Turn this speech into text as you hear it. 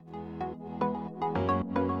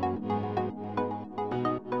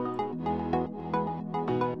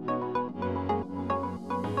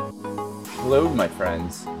Hello, my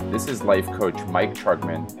friends. This is life coach Mike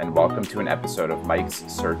Trugman, and welcome to an episode of Mike's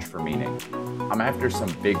Search for Meaning. I'm after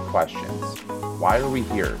some big questions. Why are we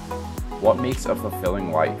here? What makes a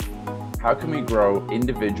fulfilling life? How can we grow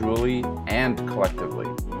individually and collectively?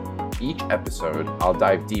 Each episode, I'll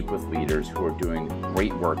dive deep with leaders who are doing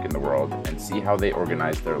great work in the world and see how they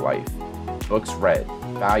organize their life. Books read,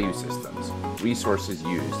 value systems, resources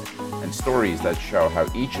used, and stories that show how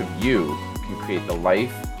each of you can create the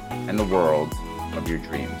life and the world of your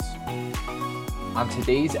dreams. On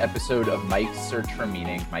today's episode of Mike's Search for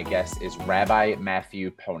Meaning, my guest is Rabbi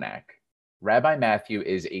Matthew Ponak. Rabbi Matthew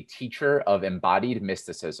is a teacher of embodied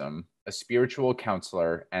mysticism, a spiritual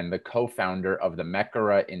counselor, and the co-founder of the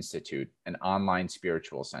Mekkara Institute, an online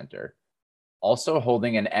spiritual center. Also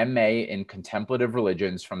holding an MA in contemplative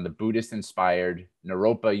religions from the Buddhist-inspired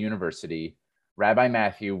Naropa University, Rabbi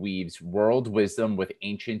Matthew weaves world wisdom with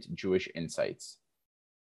ancient Jewish insights.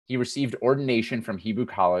 He received ordination from Hebrew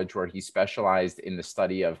College, where he specialized in the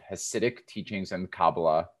study of Hasidic teachings and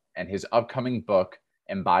Kabbalah, and his upcoming book,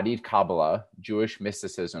 Embodied Kabbalah, Jewish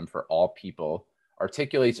Mysticism for All People,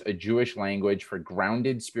 articulates a Jewish language for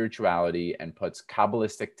grounded spirituality and puts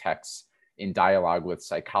Kabbalistic texts in dialogue with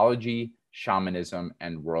psychology, shamanism,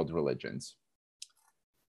 and world religions.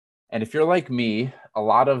 And if you're like me, a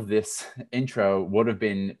lot of this intro would have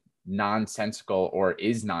been nonsensical or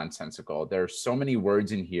is nonsensical. There are so many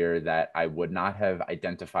words in here that I would not have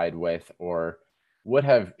identified with or would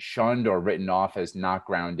have shunned or written off as not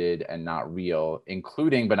grounded and not real,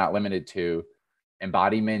 including but not limited to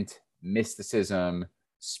embodiment, mysticism,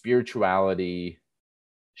 spirituality,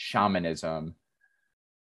 shamanism.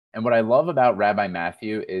 And what I love about Rabbi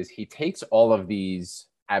Matthew is he takes all of these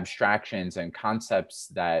abstractions and concepts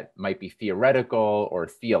that might be theoretical or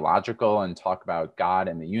theological and talk about God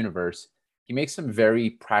and the universe. He makes them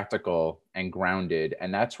very practical and grounded,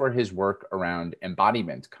 and that's where his work around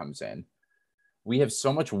embodiment comes in. We have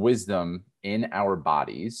so much wisdom in our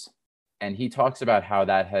bodies, and he talks about how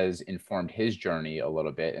that has informed his journey a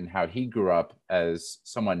little bit and how he grew up as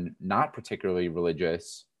someone not particularly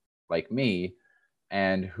religious like me,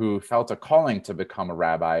 and who felt a calling to become a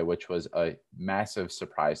rabbi, which was a massive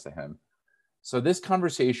surprise to him. So this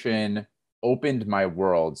conversation opened my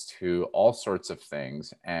worlds to all sorts of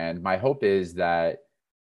things. And my hope is that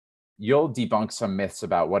you'll debunk some myths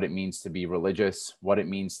about what it means to be religious, what it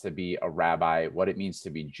means to be a rabbi, what it means to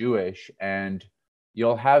be Jewish, and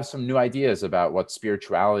you'll have some new ideas about what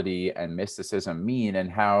spirituality and mysticism mean and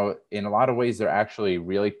how, in a lot of ways, they're actually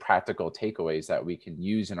really practical takeaways that we can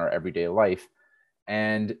use in our everyday life.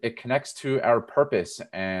 And it connects to our purpose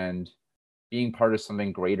and being part of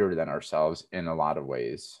something greater than ourselves in a lot of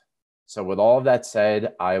ways. So with all of that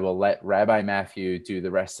said, I will let Rabbi Matthew do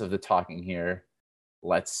the rest of the talking here.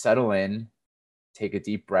 Let's settle in, take a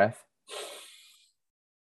deep breath,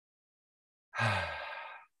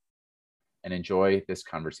 and enjoy this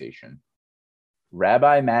conversation.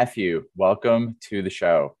 Rabbi Matthew, welcome to the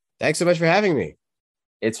show. Thanks so much for having me.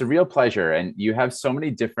 It's a real pleasure. And you have so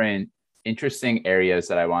many different interesting areas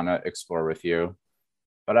that I want to explore with you.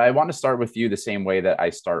 But I want to start with you the same way that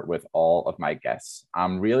I start with all of my guests.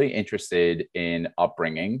 I'm really interested in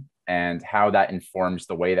upbringing and how that informs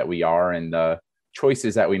the way that we are and the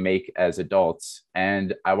choices that we make as adults.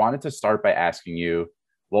 And I wanted to start by asking you,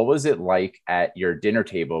 what was it like at your dinner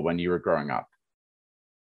table when you were growing up?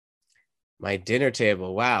 My dinner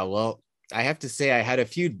table. Wow. Well, I have to say I had a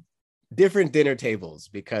few different dinner tables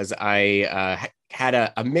because I had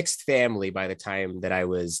a mixed family by the time that I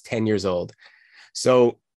was 10 years old.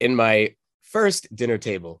 So in my first dinner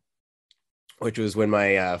table, which was when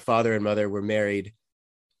my father and mother were married,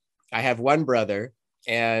 I have one brother,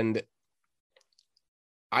 and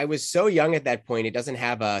I was so young at that point, it doesn't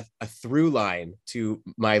have a through line to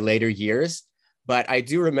my later years, but I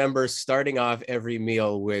do remember starting off every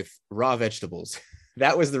meal with raw vegetables.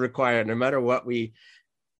 That was the requirement. No matter what we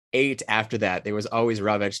ate after that, there was always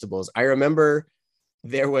raw vegetables. I remember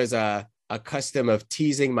there was a custom of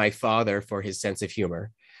teasing my father for his sense of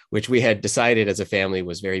humor, which we had decided as a family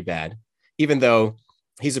was very bad, even though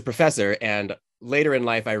he's a professor. And later in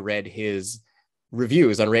life, I read his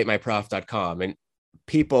reviews on ratemyprof.com, and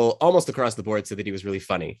people almost across the board said that he was really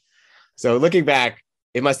funny. So looking back,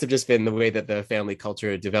 it must have just been the way that the family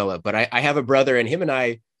culture developed. But I have a brother, and him and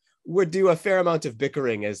I would do a fair amount of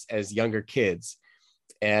bickering as younger kids,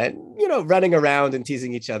 and, you know, running around and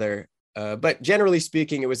teasing each other. But generally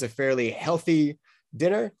speaking, it was a fairly healthy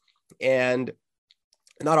dinner and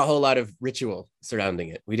not a whole lot of ritual surrounding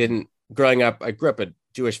it. We didn't, growing up, I grew up a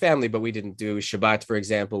Jewish family, but we didn't do Shabbat, for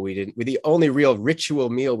example. The only real ritual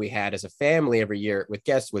meal we had as a family every year with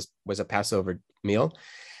guests was a Passover meal.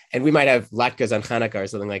 And we might have latkes on Hanukkah or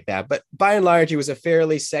something like that. But by and large, it was a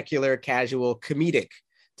fairly secular, casual, comedic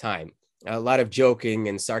time. A lot of joking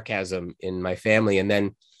and sarcasm in my family. And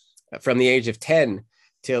then from the age of 10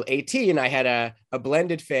 till 18, I had a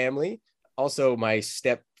blended family. Also, my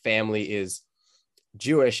step family is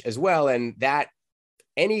Jewish as well. And that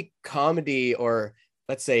any comedy or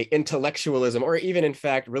let's say intellectualism, or even in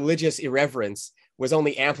fact, religious irreverence was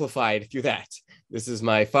only amplified through that. This is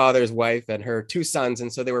my father's wife and her two sons.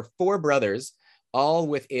 And so there were four brothers, all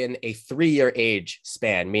within a 3-year age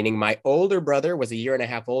span, meaning my older brother was a year and a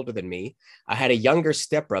half older than me. I had a younger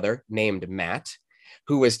stepbrother named Matt,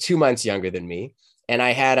 who was 2 months younger than me. And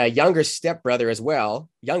I had a younger stepbrother as well,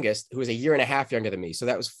 youngest, who was a year and a half younger than me. So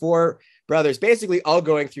that was four brothers, basically all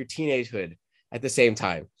going through teenagehood at the same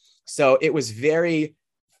time. So it was very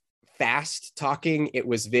fast talking. It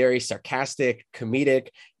was very sarcastic, comedic,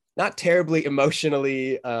 not terribly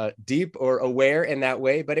emotionally deep or aware in that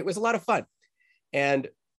way, but it was a lot of fun. And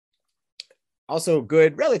also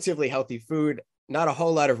good, relatively healthy food, not a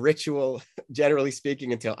whole lot of ritual, generally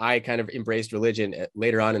speaking, until I kind of embraced religion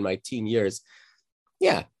later on in my teen years.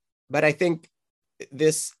 Yeah, but I think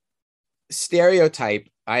this stereotype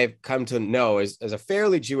I've come to know as a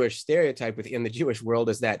fairly Jewish stereotype within the Jewish world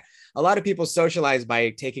is that a lot of people socialize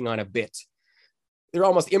by taking on a bit. They're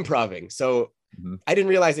almost improving. So I didn't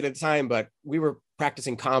realize it at the time, but we were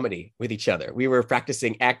practicing comedy with each other. We were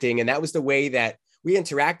practicing acting, and that was the way that we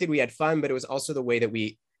interacted. We had fun, but it was also the way that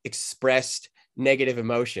we expressed negative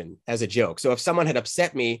emotion as a joke. So if someone had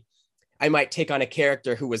upset me, I might take on a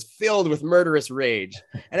character who was filled with murderous rage,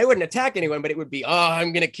 and I wouldn't attack anyone, but it would be, oh,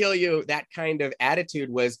 I'm going to kill you. That kind of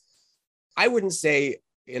attitude was, I wouldn't say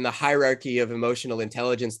in the hierarchy of emotional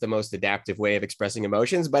intelligence, the most adaptive way of expressing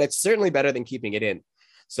emotions, but it's certainly better than keeping it in.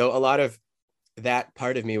 So a lot of that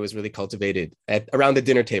part of me was really cultivated around the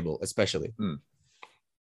dinner table, especially.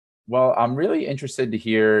 Well, I'm really interested to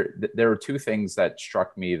hear. There were two things that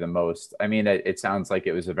struck me the most. I mean, it sounds like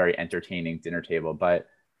it was a very entertaining dinner table, but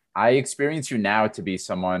I experience you now to be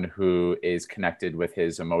someone who is connected with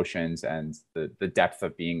his emotions and the depth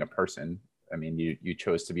of being a person. I mean, you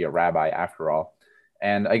chose to be a rabbi after all.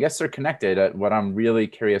 And I guess they're connected. What I'm really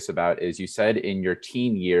curious about is you said in your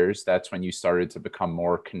teen years, that's when you started to become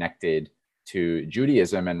more connected to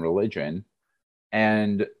Judaism and religion.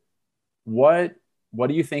 And what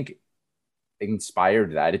do you think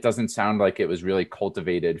inspired that? It doesn't sound like it was really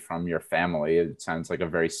cultivated from your family. It sounds like a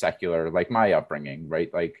very secular, like my upbringing,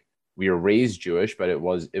 right? Like we were raised Jewish, but it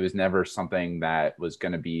was never something that was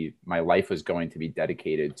going to be, my life was going to be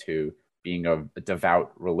dedicated to being a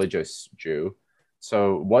devout religious Jew.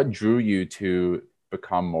 So what drew you to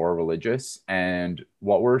become more religious, and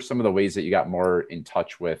what were some of the ways that you got more in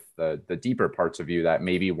touch with the deeper parts of you that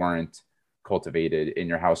maybe weren't cultivated in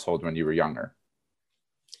your household when you were younger?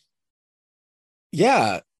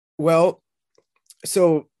 Yeah, well,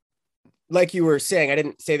 so like you were saying, I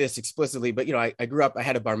didn't say this explicitly, but, I grew up, I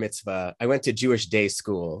had a bar mitzvah. I went to Jewish day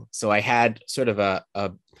school. So I had sort of a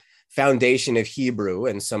foundation of Hebrew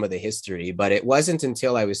and some of the history, but it wasn't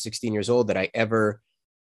until I was 16 years old that I ever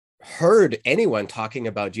heard anyone talking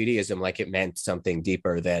about Judaism like it meant something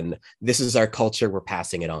deeper than this is our culture, we're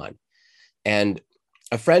passing it on. And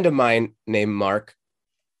a friend of mine named Mark,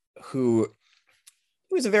 who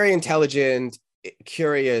was a very intelligent,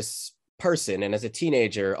 curious person, and as a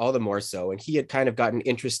teenager, all the more so. And he had kind of gotten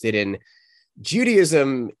interested in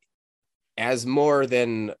Judaism as more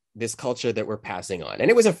than this culture that we're passing on.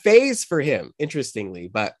 And it was a phase for him, interestingly,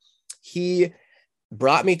 but he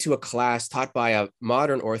brought me to a class taught by a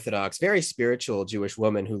modern Orthodox, very spiritual Jewish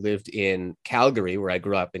woman who lived in Calgary, where I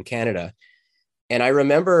grew up in Canada. And I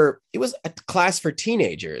remember it was a class for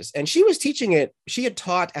teenagers, and she was teaching it. She had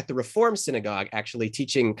taught at the Reform Synagogue, actually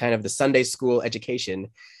teaching kind of the Sunday school education,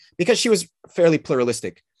 because she was fairly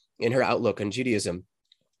pluralistic in her outlook on Judaism.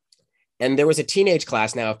 And there was a teenage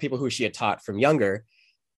class now of people who she had taught from younger.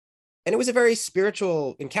 And it was a very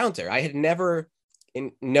spiritual encounter. I had never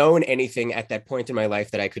known anything at that point in my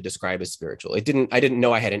life that I could describe as spiritual. I didn't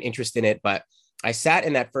know I had an interest in it, but I sat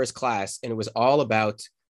in that first class, and it was all about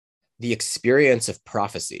the experience of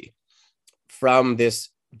prophecy from this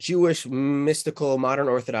Jewish mystical modern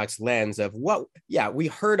Orthodox lens of we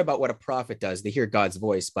heard about what a prophet does. They hear God's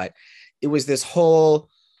voice, but it was this whole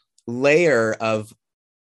layer of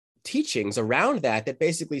teachings around that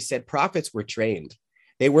basically said prophets were trained.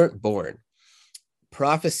 They weren't born.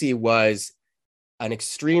 Prophecy was an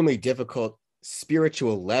extremely difficult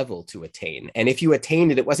spiritual level to attain. And if you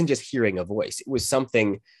attained it, it wasn't just hearing a voice. It was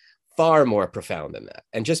something far more profound than that.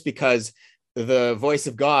 And just because the voice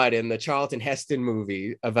of God in the Charlton Heston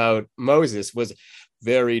movie about Moses was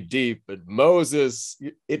very deep, and Moses,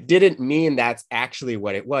 it didn't mean that's actually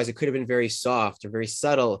what it was. It could have been very soft or very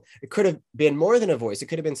subtle. It could have been more than a voice. It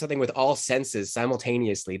could have been something with all senses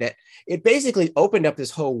simultaneously, that it basically opened up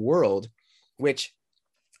this whole world, which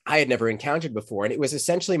I had never encountered before. And it was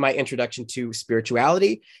essentially my introduction to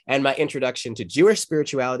spirituality and my introduction to Jewish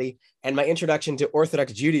spirituality and my introduction to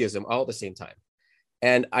Orthodox Judaism all at the same time.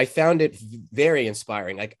 And I found it very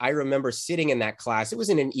inspiring. Like, I remember sitting in that class. It was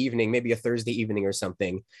in an evening, maybe a Thursday evening or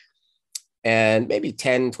something, and maybe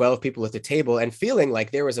 10, 12 people at the table, and feeling like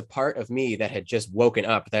there was a part of me that had just woken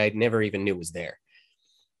up that I never even knew was there.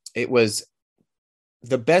 It was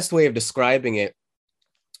the best way of describing it.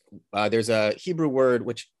 There's a Hebrew word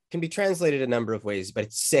which can be translated a number of ways, but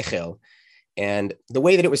it's sechel. And the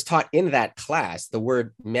way that it was taught in that class, the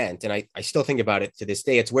word meant, and I still think about it to this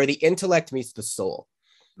day, it's where the intellect meets the soul.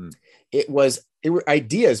 It were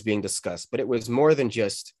ideas being discussed, but it was more than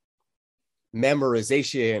just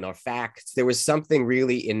memorization or facts. There was something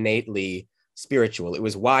really innately spiritual. It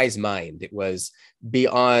was wise mind. It was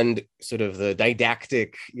beyond sort of the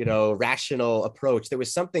didactic, rational approach. There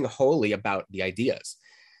was something holy about the ideas.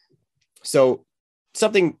 So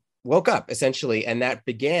something woke up essentially, and that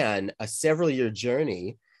began a several-year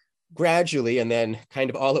journey gradually, and then kind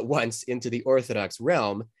of all at once, into the Orthodox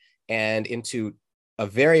realm and into a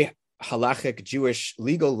very halachic Jewish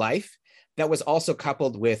legal life that was also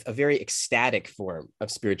coupled with a very ecstatic form of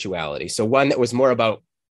spirituality. So one that was more about,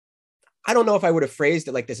 I don't know if I would have phrased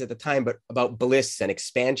it like this at the time, but about bliss and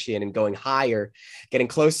expansion and going higher, getting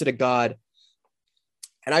closer to God.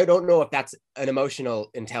 And I don't know if that's an emotional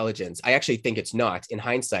intelligence. I actually think it's not, in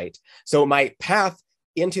hindsight. So my path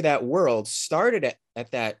into that world started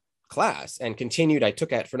at that class and continued. I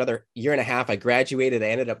took it for another year and a half. I graduated. I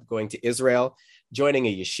ended up going to Israel, joining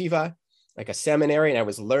a yeshiva, like a seminary, and I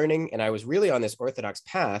was learning, and I was really on this Orthodox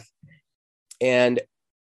path. And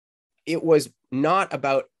it was not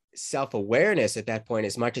about self-awareness at that point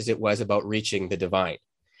as much as it was about reaching the divine,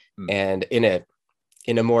 and in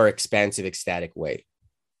a more expansive, ecstatic way.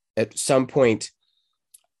 At some point,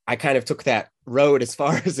 I kind of took that road as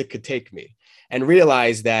far as it could take me, and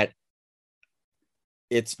realized that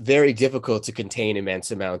it's very difficult to contain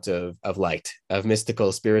immense amount of light, of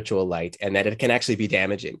mystical, spiritual light, and that it can actually be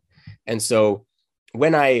damaging. And so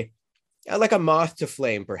when like a moth to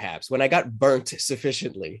flame, perhaps, when I got burnt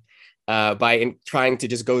sufficiently by trying to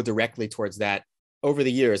just go directly towards that over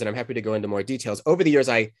the years, and I'm happy to go into more details, over the years,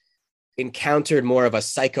 I encountered more of a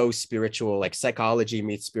psycho-spiritual, like psychology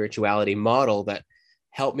meets spirituality model that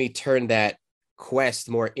helped me turn that quest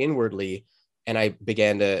more inwardly. And I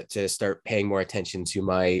began to start paying more attention to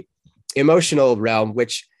my emotional realm,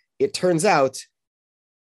 which it turns out,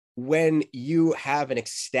 when you have an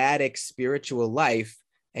ecstatic spiritual life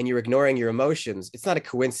and you're ignoring your emotions, it's not a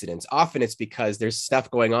coincidence. Often it's because there's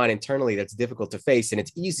stuff going on internally that's difficult to face, and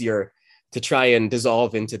it's easier to try and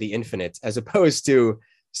dissolve into the infinite, as opposed to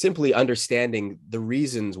simply understanding the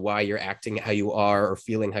reasons why you're acting how you are or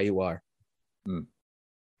feeling how you are.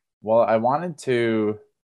 Well, I'm going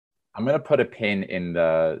to put a pin in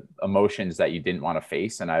the emotions that you didn't want to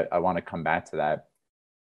face, and I want to come back to that.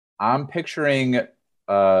 I'm picturing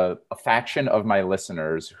a faction of my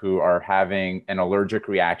listeners who are having an allergic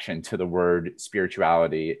reaction to the word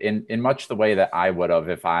spirituality in much the way that I would have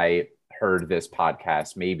if I heard this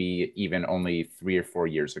podcast, maybe even only 3 or 4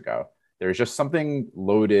 years ago. There's just something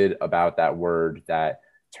loaded about that word that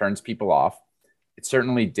turns people off. It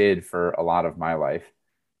certainly did for a lot of my life.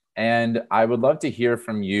 And I would love to hear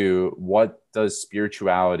from you, what does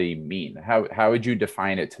spirituality mean? How would you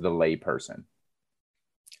define it to the lay person?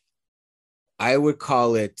 I would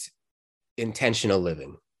call it intentional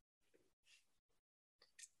living.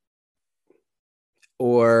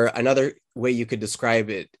 Or another way you could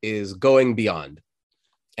describe it is going beyond.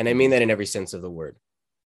 And I mean that in every sense of the word.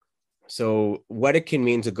 So what it can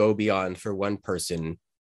mean to go beyond for one person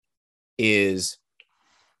is,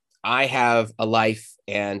 I have a life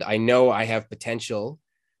and I know I have potential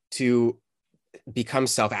to become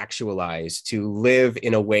self-actualized, to live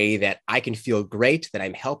in a way that I can feel great, that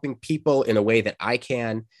I'm helping people in a way that I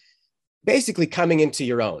can, basically coming into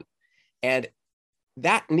your own. And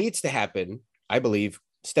that needs to happen, I believe,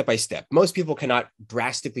 step by step. Most people cannot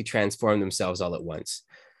drastically transform themselves all at once.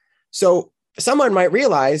 So someone might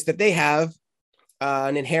realize that they have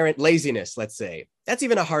an inherent laziness, let's say. That's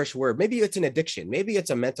even a harsh word. Maybe it's an addiction. Maybe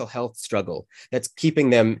it's a mental health struggle that's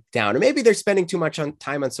keeping them down. Or maybe they're spending too much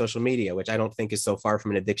time on social media, which I don't think is so far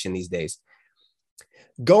from an addiction these days.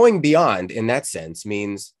 Going beyond in that sense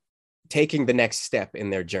means taking the next step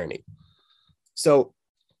in their journey. So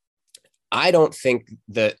I don't think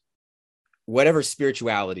that whatever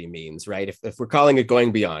spirituality means, right? If we're calling it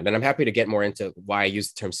going beyond, and I'm happy to get more into why I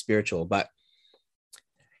use the term spiritual, but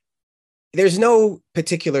there's no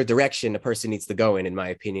particular direction a person needs to go in my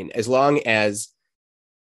opinion, as long as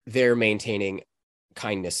they're maintaining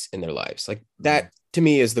kindness in their lives. Like that to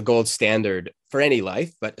me is the gold standard for any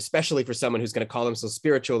life, but especially for someone who's going to call themselves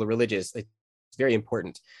spiritual or religious. It's very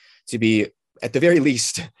important to be, at the very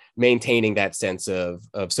least, maintaining that sense of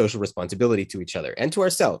social responsibility to each other and to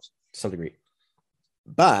ourselves to some degree.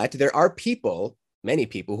 But there are people, many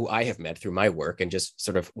people who I have met through my work and just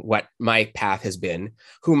sort of what my path has been,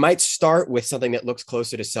 who might start with something that looks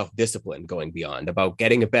closer to self-discipline, going beyond, about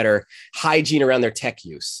getting a better hygiene around their tech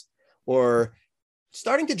use, or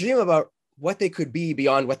starting to dream about what they could be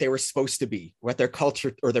beyond what they were supposed to be, what their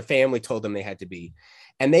culture or their family told them they had to be.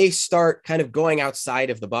 And they start kind of going outside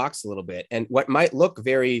of the box a little bit. And what might look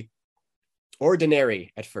very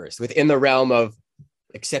ordinary at first within the realm of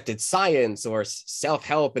accepted science or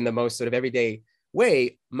self-help in the most sort of everyday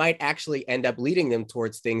way might actually end up leading them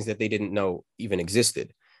towards things that they didn't know even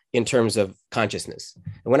existed in terms of consciousness.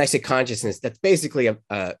 And when I say consciousness, that's basically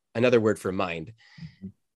another word for mind.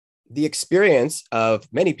 The experience of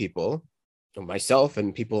many people, myself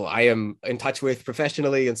and people I am in touch with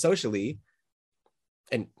professionally and socially,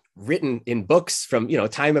 and written in books from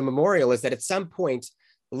time immemorial, is that at some point,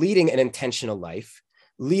 leading an intentional life,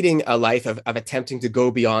 leading a life of attempting to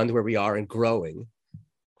go beyond where we are and growing,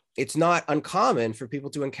 it's not uncommon for people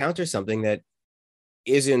to encounter something that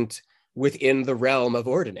isn't within the realm of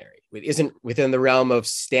ordinary. It isn't within the realm of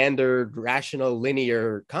standard, rational,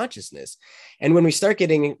 linear consciousness. And when we start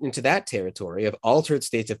getting into that territory of altered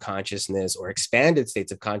states of consciousness or expanded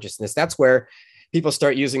states of consciousness, that's where people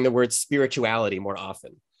start using the word spirituality more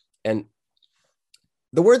often. And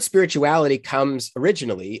the word spirituality comes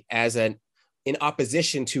originally as in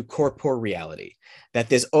opposition to corporeality, that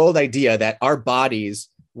this old idea that our bodies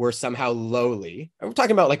were somehow lowly. I'm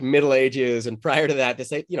talking about like Middle Ages and prior to that,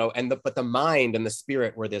 this, but the mind and the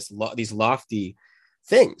spirit were these lofty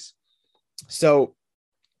things. So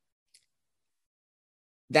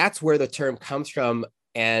that's where the term comes from.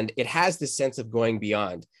 And it has this sense of going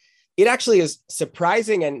beyond. It actually is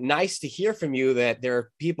surprising and nice to hear from you that there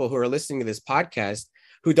are people who are listening to this podcast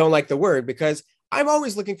who don't like the word, because I'm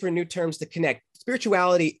always looking for new terms to connect.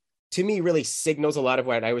 Spirituality to me really signals a lot of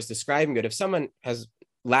what I was describing. But if someone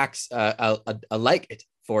lacks a like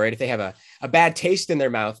for it, if they have a bad taste in their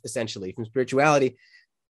mouth, essentially, from spirituality,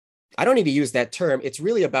 I don't need to use that term. It's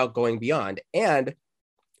really about going beyond and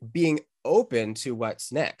being open to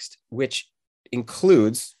what's next, which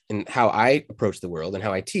includes, in how I approach the world and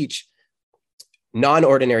how I teach,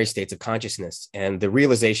 non-ordinary states of consciousness and the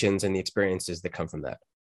realizations and the experiences that come from that.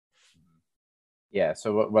 Yeah.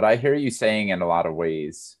 So what I hear you saying in a lot of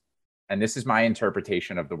ways, and this is my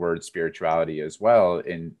interpretation of the word spirituality as well,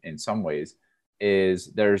 in some ways,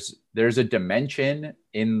 is there's a dimension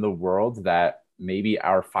in the world that maybe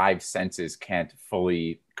our five senses can't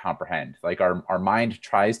fully comprehend. Like our mind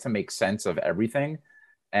tries to make sense of everything,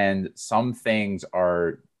 and some things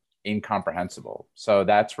are incomprehensible. So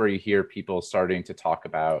that's where you hear people starting to talk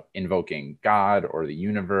about invoking God or the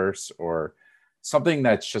universe or something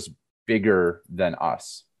that's just bigger than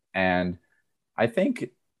us. And I think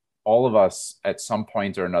all of us at some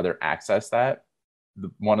point or another access that.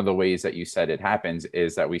 One of the ways that you said it happens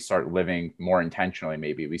is that we start living more intentionally.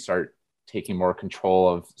 Maybe we start taking more control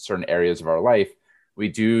of certain areas of our life. We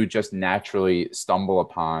do just naturally stumble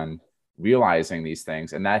upon realizing these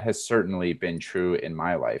things. And that has certainly been true in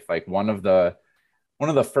my life. Like one of the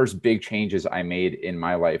first big changes I made in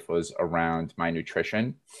my life was around my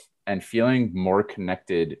nutrition and feeling more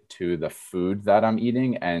connected to the food that I'm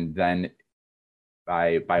eating. And then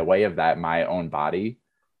by way of that, my own body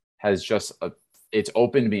has just, it's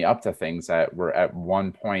opened me up to things that were at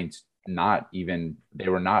one point they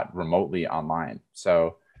were not remotely online.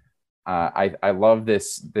 So I love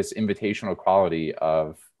this invitational quality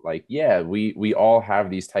of like, yeah, we all have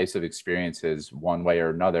these types of experiences one way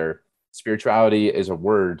or another. Spirituality is a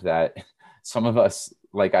word that some of us,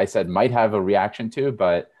 like I said, might have a reaction to,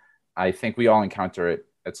 but I think we all encounter it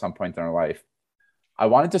at some point in our life. I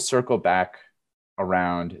wanted to circle back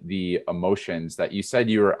around the emotions that you said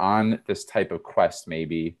you were on this type of quest,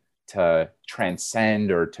 maybe to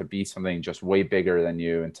transcend or to be something just way bigger than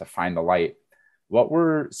you and to find the light. What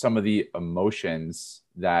were some of the emotions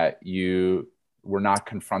that you were not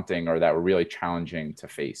confronting or that were really challenging to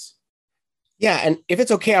face? Yeah. And if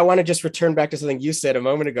it's okay, I want to just return back to something you said a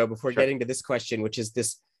moment ago before Sure. getting to this question, which is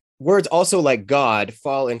this words also like God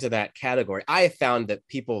fall into that category. I have found that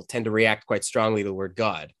people tend to react quite strongly to the word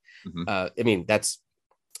God. Mm-hmm. I mean, that's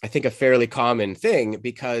I think, a fairly common thing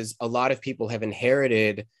because a lot of people have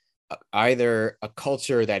inherited either a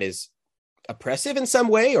culture that is oppressive in some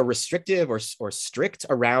way or restrictive or strict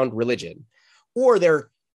around religion, or they're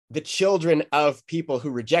the children of people who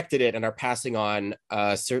rejected it and are passing on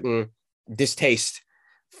a certain distaste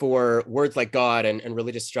for words like God and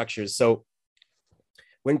religious structures. So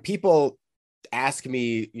when people ask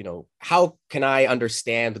me, how can I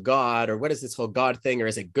understand God, or what is this whole God thing, or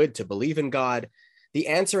is it good to believe in God? The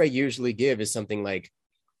answer I usually give is something like,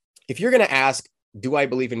 if you're going to ask, do I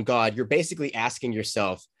believe in God? You're basically asking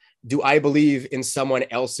yourself, do I believe in someone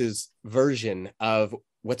else's version of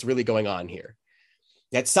what's really going on here?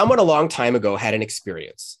 That someone a long time ago had an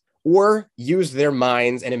experience or used their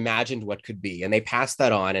minds and imagined what could be, and they passed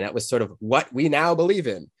that on, and that was sort of what we now believe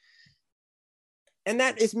in. And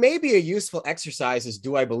that is maybe a useful exercise, is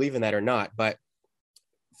do I believe in that or not? But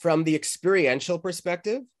from the experiential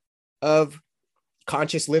perspective of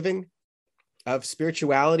conscious living, of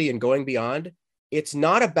spirituality and going beyond, it's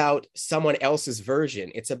not about someone else's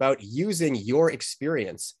version. It's about using your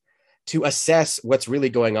experience to assess what's really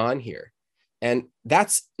going on here. And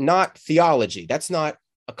that's not theology. That's not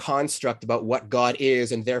a construct about what God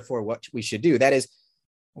is and therefore what we should do. That is,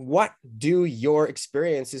 what do your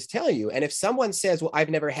experiences tell you? And if someone says, well, I've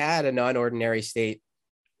never had a non-ordinary state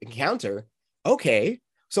encounter, okay,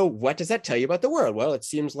 so what does that tell you about the world? Well, it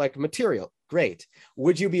seems like material. Great.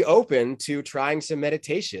 Would you be open to trying some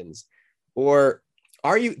meditations? Or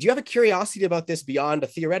do you have a curiosity about this beyond a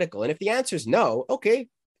theoretical? And if the answer is no, okay,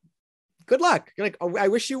 good luck. You're like, oh, I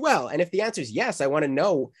wish you well. And if the answer is yes, I want to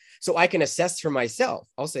know so I can assess for myself,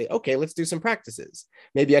 I'll say, okay, let's do some practices.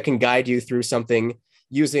 Maybe I can guide you through something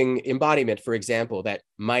using embodiment, for example, that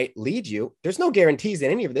might lead you. There's no guarantees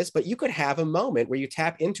in any of this, but you could have a moment where you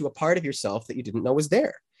tap into a part of yourself that you didn't know was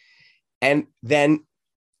there. And then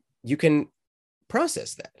you can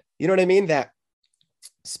process that. You know what I mean? That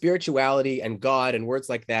spirituality and God and words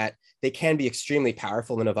like that, they can be extremely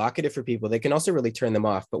powerful and evocative for people. They can also really turn them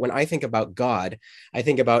off. But when I think about God, I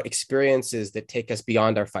think about experiences that take us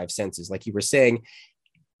beyond our five senses, like you were saying.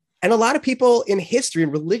 And a lot of people in history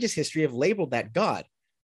and religious history have labeled that God.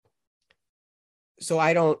 So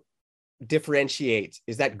I don't differentiate.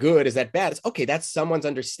 Is that good? Is that bad? It's okay. That's someone's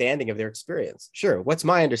understanding of their experience. Sure. What's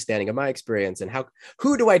my understanding of my experience, and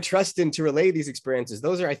who do I trust in to relay these experiences?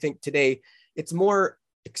 Those are, I think today, it's more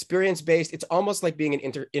experience-based. It's almost like being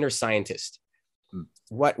an inner scientist.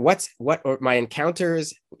 What are my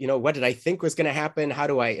encounters? What did I think was going to happen? How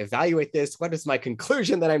do I evaluate this? What is my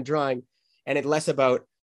conclusion that I'm drawing? And it's less about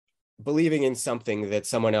believing in something that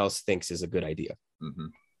someone else thinks is a good idea. Mm-hmm.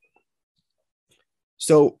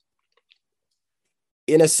 So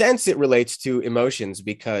in a sense, it relates to emotions,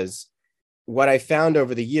 because what I found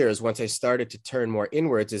over the years, once I started to turn more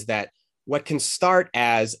inwards, is that what can start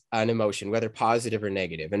as an emotion, whether positive or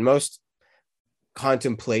negative, and most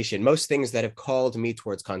things that have called me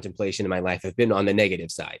towards contemplation in my life have been on the negative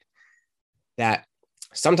side. That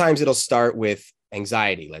sometimes it'll start with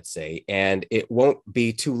anxiety, let's say, and it won't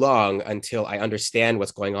be too long until I understand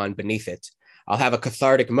what's going on beneath it. I'll have a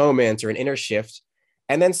cathartic moment or an inner shift,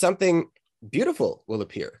 and then something beautiful will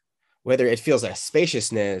appear, whether it feels a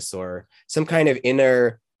spaciousness or some kind of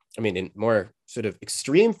inner, in more sort of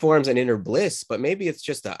extreme forms, an inner bliss, but maybe it's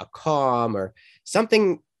just a calm or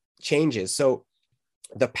something changes. So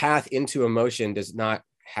the path into emotion does not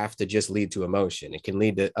have to just lead to emotion. It can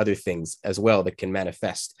lead to other things as well that can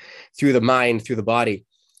manifest through the mind, through the body.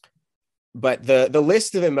 But the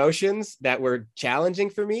list of emotions that were challenging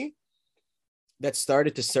for me that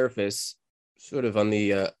started to surface sort of on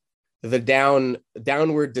the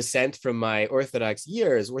downward descent from my Orthodox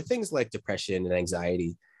years were things like depression and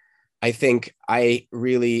anxiety. I think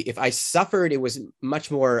if I suffered, it was much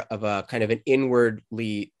more of a kind of an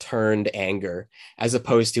inwardly turned anger as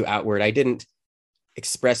opposed to outward. I didn't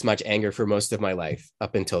express much anger for most of my life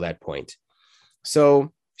up until that point.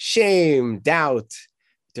 So shame, doubt,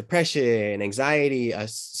 depression, anxiety, a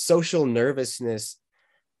social nervousness.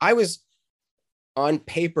 I was on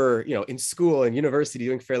paper, in school and university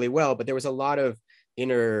doing fairly well, but there was a lot of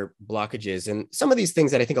inner blockages and some of these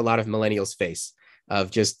things that I think a lot of millennials face, of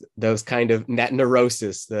just those kind of that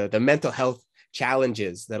neurosis, the mental health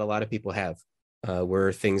challenges that a lot of people have,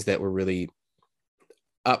 were things that were really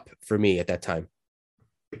up for me at that time.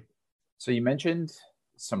 So you mentioned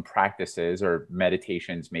some practices or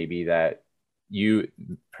meditations maybe that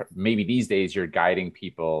maybe these days you're guiding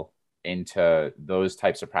people into those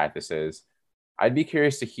types of practices. I'd be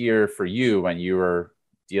curious to hear for you when you were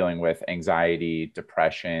dealing with anxiety,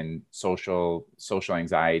 depression, social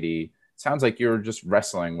anxiety. Sounds like you're just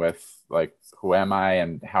wrestling with like, who am I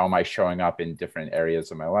and how am I showing up in different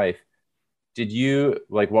areas of my life. Did you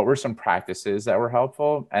like, what were some practices that were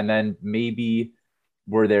helpful? And then maybe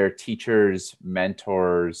were there teachers,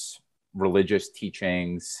 mentors, religious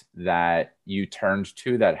teachings that you turned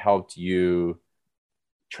to that helped you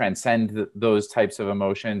transcend those types of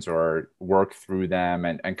emotions or work through them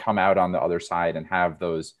and come out on the other side and have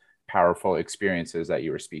those powerful experiences that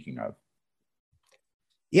you were speaking of?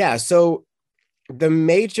 Yeah. So the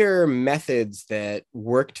major methods that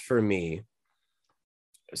worked for me,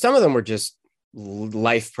 some of them were just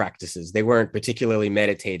life practices. They weren't particularly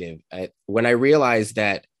meditative. When I realized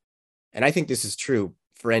that, and I think this is true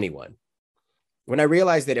for anyone, when I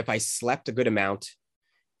realized that if I slept a good amount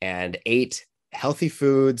and ate healthy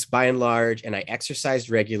foods by and large, and I exercised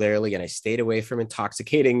regularly and I stayed away from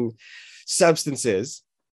intoxicating substances,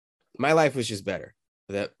 my life was just better.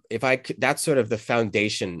 That if I could, that's sort of the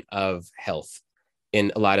foundation of health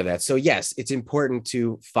in a lot of that. So yes, it's important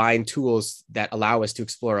to find tools that allow us to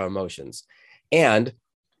explore our emotions. And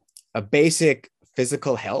a basic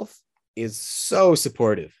physical health is so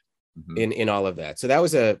supportive in all of that. So that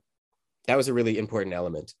was a really important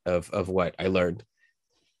element of what I learned.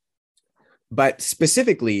 But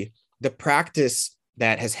specifically, the practice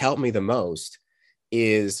that has helped me the most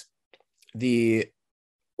is the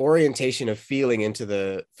orientation of feeling into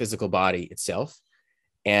the physical body itself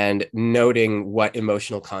and noting what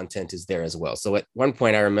emotional content is there as well. So at one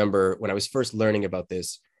point, I remember when I was first learning about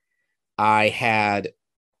this, I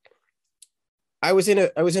was in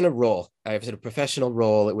a role. I was in a professional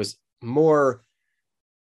role. It was more,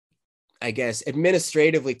 I guess,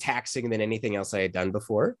 administratively taxing than anything else I had done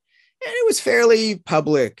before. And it was fairly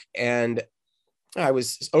public. And I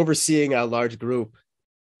was overseeing a large group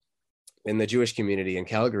in the Jewish community in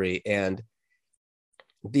Calgary. And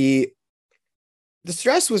the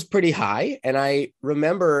stress was pretty high. And I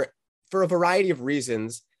remember, for a variety of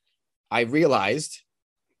reasons, I realized,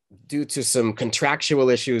 due to some contractual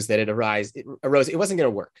issues that arose, it wasn't going to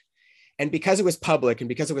work. And because it was public and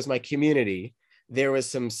because it was my community, there was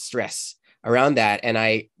some stress around that. And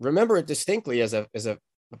I remember it distinctly as a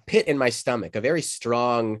pit in my stomach, a very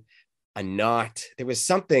strong, a knot. There was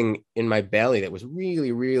something in my belly that was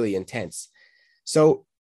really, really intense. So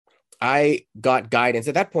I got guidance.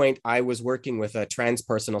 At that point, I was working with a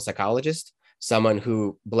transpersonal psychologist, someone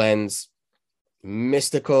who blends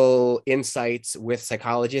mystical insights with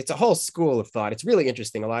psychology. It's a whole school of thought. It's really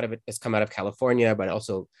interesting. A lot of it has come out of California, but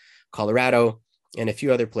also Colorado and a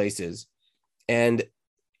few other places. And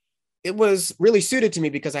it was really suited to me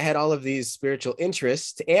because I had all of these spiritual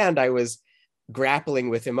interests and I was grappling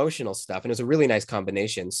with emotional stuff. And it was a really nice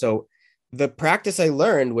combination. So the practice I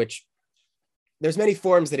learned, which there's many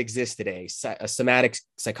forms that exist today, somatic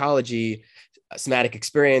psychology, somatic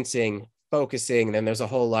experiencing, focusing, and then there's a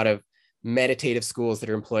whole lot of meditative schools that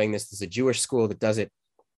are employing this. There's a Jewish school that does it.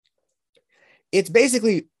 It's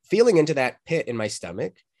basically feeling into that pit in my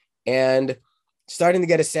stomach and starting to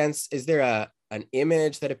get a sense, is there an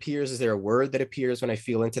image that appears? Is there a word that appears when I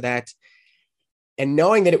feel into that? And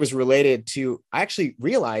knowing that it was related to, I actually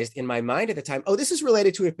realized in my mind at the time, oh, this is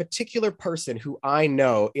related to a particular person who I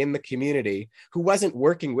know in the community who wasn't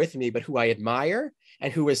working with me, but who I admire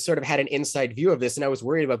and who has sort of had an inside view of this. And I was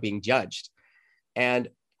worried about being judged. And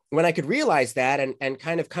when I could realize that and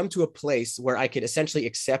kind of come to a place where I could essentially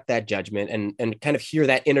accept that judgment and kind of hear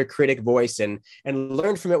that inner critic voice and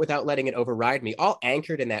learn from it without letting it override me, all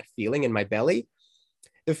anchored in that feeling in my belly,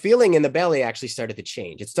 the feeling in the belly actually started to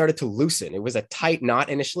change. It started to loosen. It was a tight knot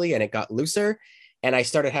initially, and it got looser. And I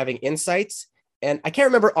started having insights. And I can't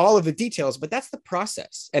remember all of the details, but that's the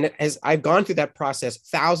process. And I've gone through that process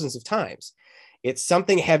thousands of times. It's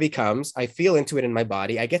something heavy comes, I feel into it in my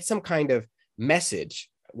body. I get some kind of message,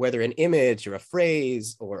 whether an image or a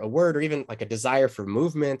phrase or a word, or even like a desire for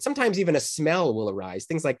movement. Sometimes even a smell will arise,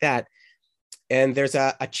 things like that. And there's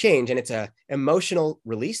a change, and it's a emotional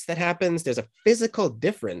release that happens. There's a physical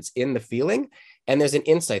difference in the feeling, and there's an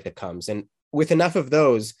insight that comes. And with enough of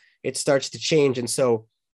those, it starts to change. And so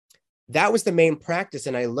that was the main practice.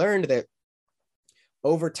 And I learned that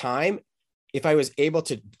over time, if I was able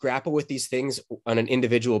to grapple with these things on an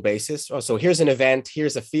individual basis, oh, so here's an event,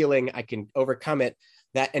 here's a feeling, I can overcome it,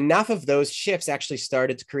 that enough of those shifts actually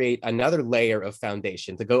started to create another layer of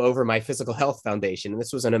foundation to go over my physical health foundation. And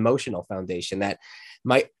this was an emotional foundation, that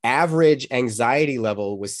my average anxiety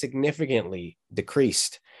level was significantly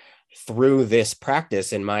decreased through this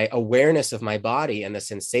practice, and my awareness of my body and the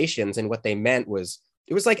sensations and what they meant was,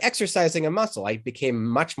 it was like exercising a muscle. I became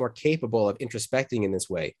much more capable of introspecting in this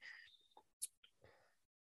way.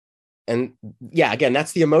 And yeah, again,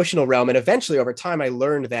 that's the emotional realm. And eventually over time, I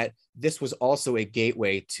learned that this was also a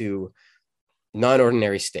gateway to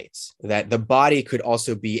non-ordinary states, that the body could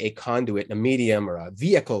also be a conduit, a medium, or a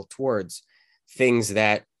vehicle towards things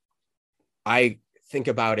that I think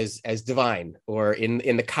about as divine, or in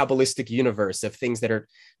the Kabbalistic universe of things that are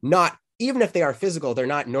not, even if they are physical, they're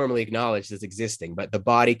not normally acknowledged as existing, but the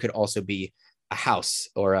body could also be a house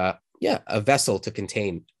or a vessel to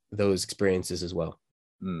contain those experiences as well.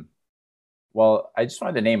 Mm. Well, I just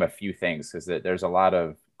wanted to name a few things because there's a lot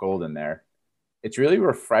of gold in there. It's really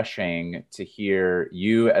refreshing to hear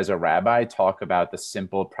you as a rabbi talk about the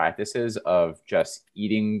simple practices of just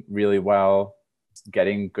eating really well,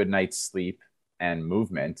 getting good night's sleep, and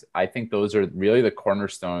movement. I think those are really the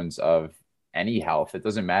cornerstones of any health. It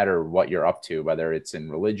doesn't matter what you're up to, whether it's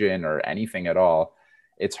in religion or anything at all.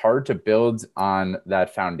 It's hard to build on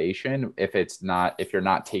that foundation if you're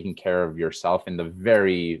not taking care of yourself in the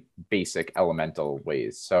very basic elemental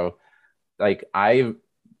ways. So like I'm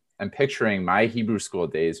picturing my Hebrew school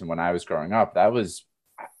days, and when I was growing up,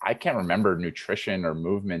 I can't remember nutrition or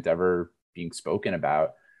movement ever being spoken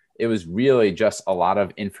about. It was really just a lot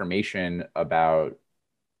of information about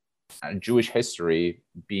Jewish history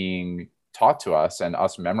being taught to us and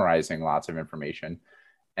us memorizing lots of information.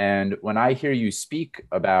 And when I hear you speak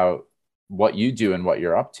about what you do and what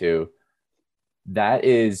you're up to, that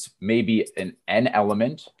is maybe an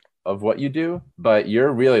element of what you do, but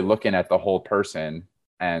you're really looking at the whole person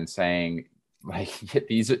and saying, like,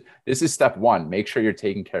 this is step one, make sure you're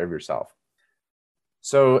taking care of yourself.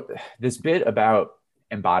 So this bit about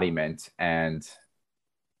embodiment and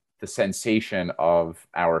the sensation of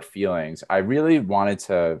our feelings, I really wanted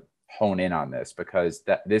to hone in on this because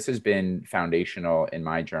this has been foundational in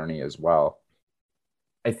my journey as well.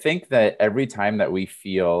 I think that every time that we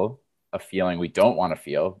feel a feeling we don't want to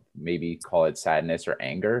feel, maybe call it sadness or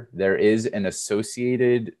anger, there is an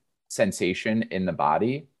associated sensation in the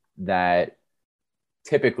body that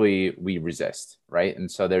typically we resist, right? And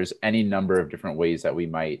so there's any number of different ways that we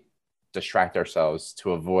might distract ourselves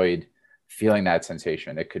to avoid feeling that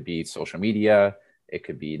sensation. It could be social media, it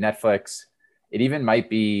could be Netflix, it even might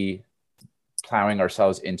be plowing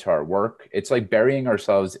ourselves into our work. It's like burying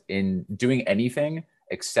ourselves in doing anything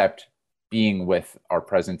except being with our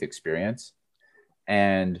present experience.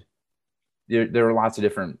 And there are lots of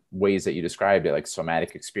different ways that you described it, like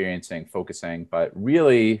somatic experiencing, focusing, but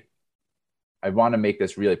really, I want to make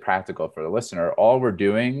this really practical for the listener. All we're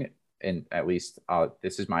doing, and at least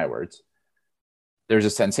this is my words, there's a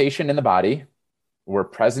sensation in the body, we're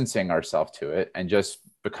presencing ourselves to it and just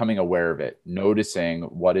becoming aware of it, noticing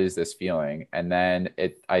what is this feeling. And then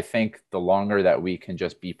I think the longer that we can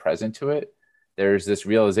just be present to it, there's this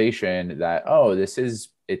realization that, oh,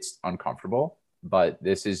 it's uncomfortable, but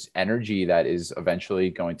this is energy that is eventually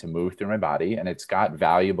going to move through my body, and it's got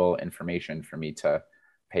valuable information for me to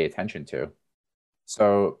pay attention to.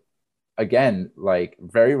 So again, like,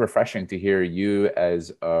 very refreshing to hear you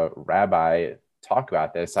as a rabbi talk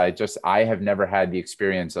about this. I have never had the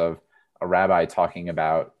experience of a rabbi talking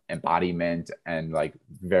about embodiment and like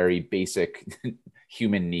very basic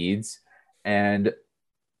human needs. And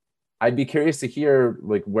I'd be curious to hear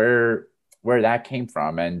like where that came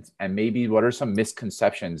from, and maybe what are some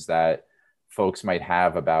misconceptions that folks might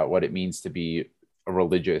have about what it means to be a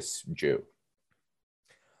religious Jew.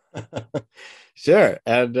 Sure.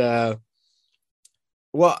 And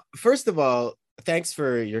well, first of all, thanks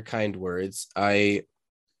for your kind words. I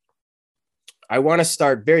want to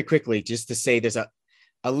start very quickly just to say there's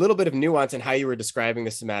a little bit of nuance in how you were describing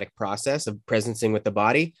the somatic process of presencing with the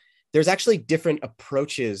body. There's actually different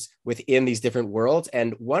approaches within these different worlds.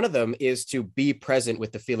 And one of them is to be present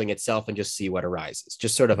with the feeling itself and just see what arises,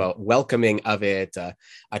 just sort of a welcoming of it,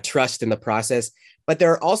 a trust in the process. But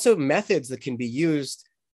there are also methods that can be used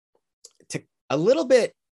to a little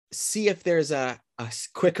bit see if there's a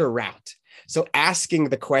quicker route. So asking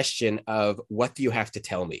the question of what do you have to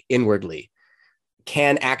tell me inwardly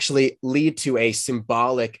can actually lead to a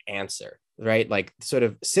symbolic answer, right? Like sort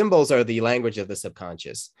of symbols are the language of the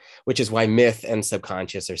subconscious, which is why myth and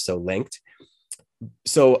subconscious are so linked.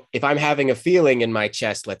 So if I'm having a feeling in my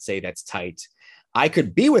chest, let's say that's tight, I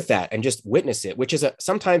could be with that and just witness it, which is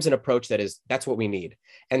sometimes an approach that's what we need.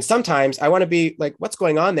 And sometimes I want to be like, what's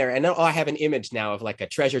going on there? And I have an image now of like a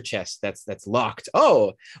treasure chest that's locked.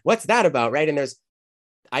 Oh, what's that about? Right. And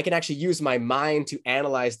I can actually use my mind to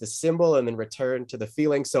analyze the symbol and then return to the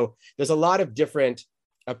feeling. So there's a lot of different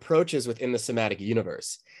approaches within the somatic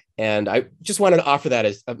universe. And I just wanted to offer that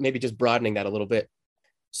as maybe just broadening that a little bit.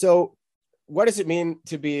 So what does it mean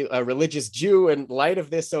to be a religious Jew in light of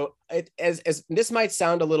this? So as this might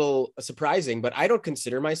sound a little surprising, but I don't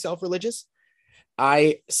consider myself religious.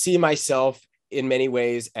 I see myself in many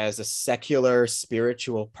ways as a secular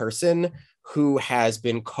spiritual person who has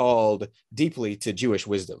been called deeply to Jewish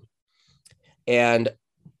wisdom. And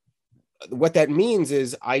what that means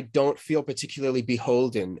is I don't feel particularly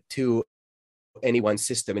beholden to any one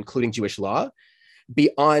system, including Jewish law,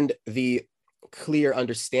 beyond the clear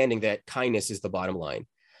understanding that kindness is the bottom line.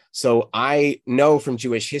 So I know from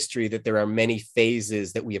Jewish history that there are many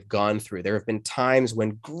phases that we have gone through. There have been times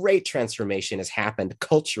when great transformation has happened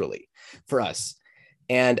culturally for us.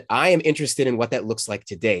 And I am interested in what that looks like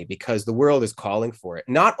today because the world is calling for it.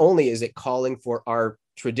 Not only is it calling for our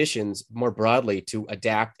traditions more broadly to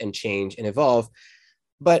adapt and change and evolve,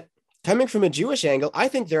 but coming from a Jewish angle, I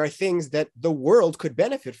think there are things that the world could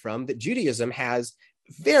benefit from that Judaism has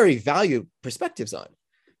very valued perspectives on,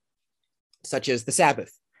 such as the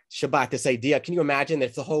Sabbath, Shabbat, this idea. Can you imagine that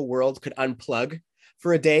if the whole world could unplug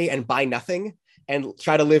for a day and buy nothing and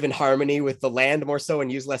try to live in harmony with the land more so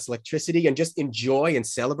and use less electricity and just enjoy and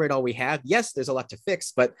celebrate all we have? Yes, there's a lot to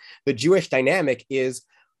fix, but the Jewish dynamic is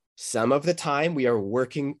some of the time we are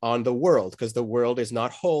working on the world because the world is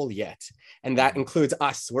not whole yet. And that includes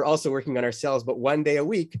us. We're also working on ourselves, but one day a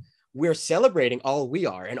week, we're celebrating all we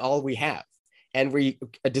are and all we have. And we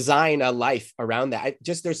design a life around that.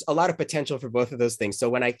 There's a lot of potential for both of those things. So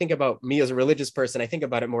when I think about me as a religious person, I think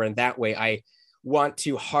about it more in that way. I want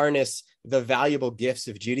to harness the valuable gifts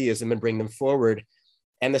of Judaism and bring them forward.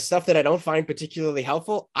 And the stuff that I don't find particularly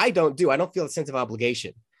helpful, I don't do. I don't feel a sense of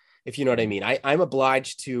obligation, if you know what I mean. I'm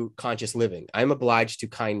obliged to conscious living. I'm obliged to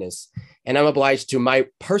kindness. And I'm obliged to my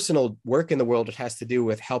personal work in the world, which has to do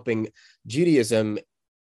with helping Judaism,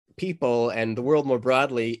 people, and the world more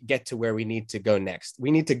broadly get to where we need to go next.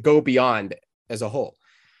 We need to go beyond as a whole.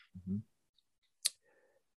 Mm-hmm.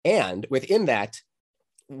 And within that,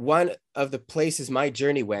 one of the places my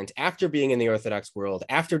journey went after being in the Orthodox world,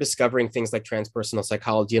 after discovering things like transpersonal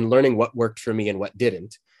psychology and learning what worked for me and what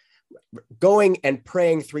didn't, going and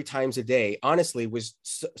praying 3 times a day, honestly, was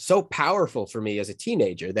so powerful for me as a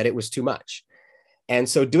teenager that it was too much. And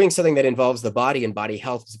so doing something that involves the body and body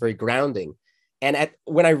health is very grounding. And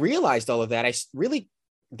when I realized all of that,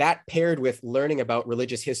 that paired with learning about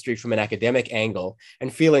religious history from an academic angle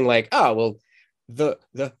and feeling like, oh, well, the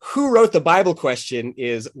who wrote the Bible question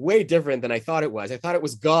is way different than I thought it was. I thought it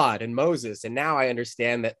was God and Moses. And now I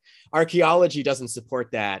understand that archaeology doesn't support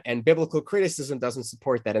that and biblical criticism doesn't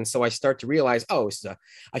support that. And so I start to realize, oh, it's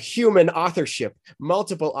a human authorship,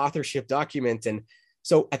 multiple authorship document. And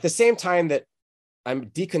so at the same time that I'm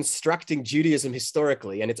deconstructing Judaism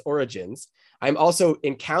historically and its origins, I'm also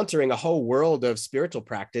encountering a whole world of spiritual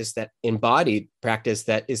practice, that embodied practice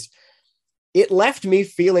it left me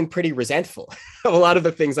feeling pretty resentful of a lot of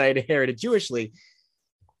the things I had inherited Jewishly.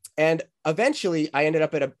 And eventually I ended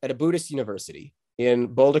up at a Buddhist university in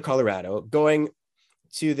Boulder, Colorado, going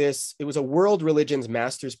to it was a world religions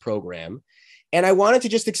master's program. And I wanted to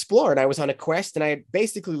just explore, and I was on a quest, and I had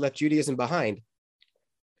basically left Judaism behind.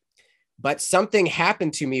 But something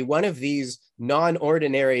happened to me. One of these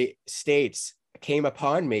non-ordinary states came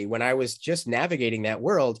upon me when I was just navigating that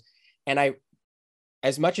world. And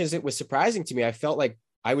as much as it was surprising to me, I felt like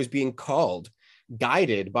I was being called,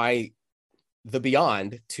 guided by the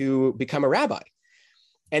beyond to become a rabbi.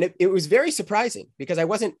 And it was very surprising because I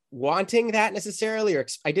wasn't wanting that necessarily, or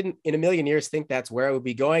I didn't in a million years think that's where I would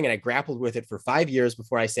be going. And I grappled with it for 5 years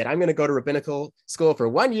before I said, I'm going to go to rabbinical school for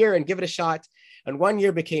 1 year and give it a shot. And 1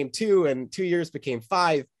 year became 2 and 2 years became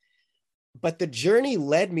 5. But the journey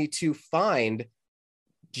led me to find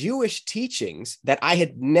Jewish teachings that I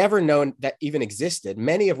had never known that even existed,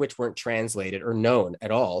 many of which weren't translated or known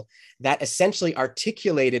at all, that essentially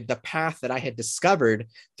articulated the path that I had discovered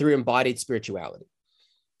through embodied spirituality.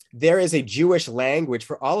 There is a Jewish language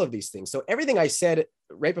for all of these things. So everything I said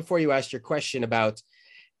right before you asked your question about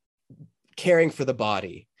caring for the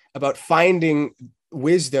body, about finding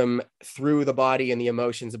wisdom through the body and the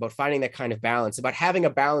emotions, about finding that kind of balance, about having a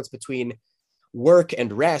balance between work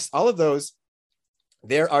and rest, all of those,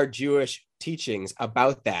 there are Jewish teachings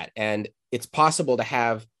about that. And it's possible to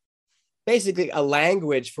have basically a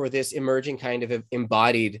language for this emerging kind of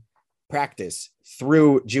embodied practice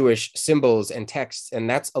through Jewish symbols and texts. And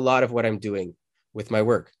that's a lot of what I'm doing with my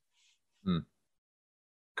work.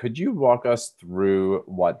 Could you walk us through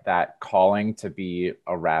what that calling to be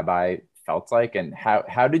a rabbi felt like? And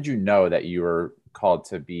how did you know that you were called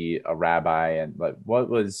to be a rabbi? And what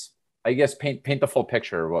was, I guess, paint the full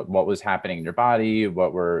picture. What was happening in your body?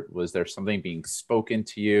 Was there something being spoken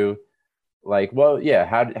to you?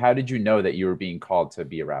 How did you know that you were being called to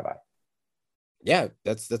be a rabbi? Yeah,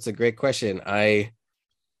 that's a great question. I'm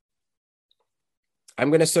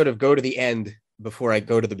going to sort of go to the end before I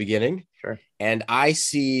go to the beginning. Sure. And I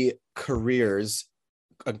see careers,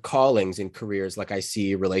 callings in careers, like I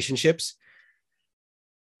see relationships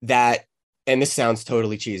that, and this sounds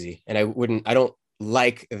totally cheesy, and I don't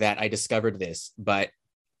like that I discovered this, but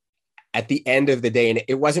at the end of the day, and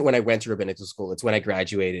it wasn't when I went to rabbinical school, it's when I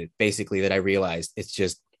graduated, basically, that I realized it's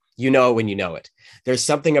just, you know, when you know it. There's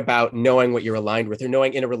something about knowing what you're aligned with, or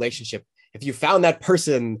knowing in a relationship, if you found that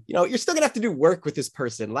person, you know, you're still gonna have to do work with this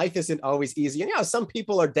person. Life isn't always easy. And you know, some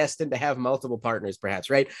people are destined to have multiple partners, perhaps,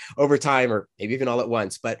 right? Over time, or maybe even all at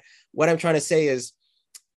once. But what I'm trying to say is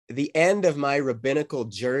the end of my rabbinical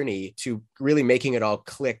journey to really making it all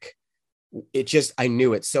click, it just, I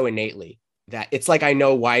knew it so innately that it's like I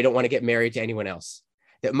know why I don't want to get married to anyone else,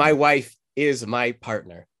 that my wife is my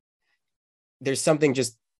partner. There's something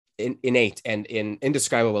just innate and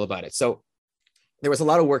indescribable about it. So there was a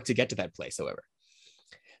lot of work to get to that place, however.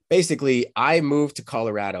 Basically, I moved to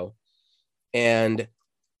Colorado, and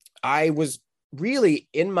I was really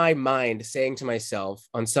in my mind saying to myself,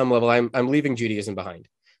 on some level, I'm leaving Judaism behind.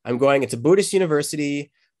 I'm going, it's a Buddhist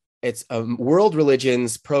university, it's a world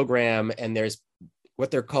religions program, and there's what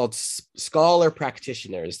they're called scholar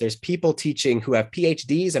practitioners. There's people teaching who have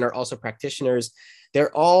PhDs and are also practitioners.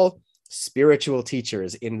 They're all spiritual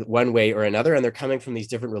teachers in one way or another, and they're coming from these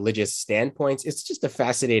different religious standpoints. It's just a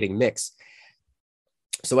fascinating mix.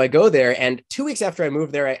 So I go there, and 2 weeks after I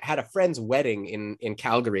moved there, I had a friend's wedding in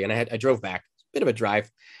Calgary, and I drove back, a bit of a drive,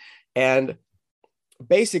 and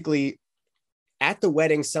basically at the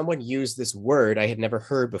wedding, someone used this word I had never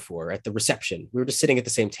heard before at the reception. We were just sitting at the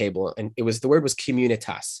same table, and the word was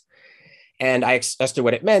communitas. And I asked her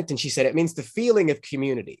what it meant, and she said it means the feeling of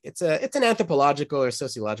community. It's an anthropological or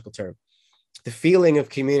sociological term, the feeling of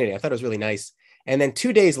community. I thought it was really nice. And then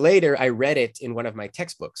 2 days later, I read it in one of my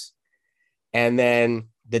textbooks. And then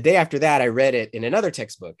the day after that, I read it in another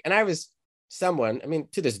textbook. And I was someone, I mean,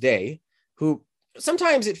 to this day, who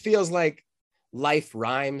sometimes it feels like life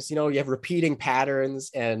rhymes. You know, you have repeating patterns,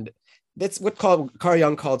 and that's what Carl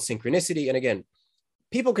Jung called synchronicity. And again,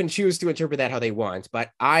 people can choose to interpret that how they want,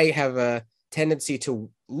 but I have a tendency to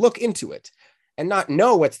look into it and not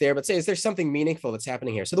know what's there, but say, is there something meaningful that's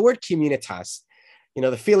happening here? So the word communitas, you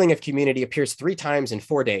know, the feeling of community, appears 3 times in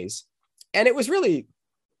 4 days. And it was really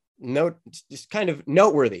just kind of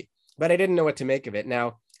noteworthy, but I didn't know what to make of it.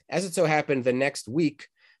 Now, as it so happened, the next week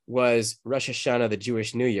was Rosh Hashanah, the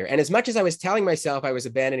Jewish New Year. And as much as I was telling myself I was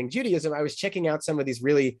abandoning Judaism, I was checking out some of these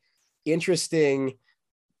really interesting,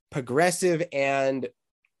 progressive, and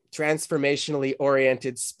transformationally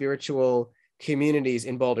oriented spiritual communities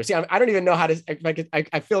in Boulder. See, I don't even know how to,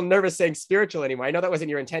 I feel nervous saying spiritual anymore. I know that wasn't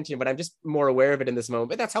your intention, but I'm just more aware of it in this moment.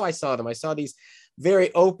 But that's how I saw them. I saw these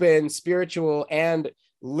very open, spiritual, and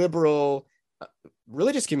liberal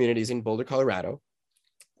religious communities in Boulder, Colorado.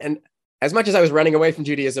 And as much as I was running away from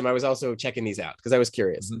Judaism, I was also checking these out because I was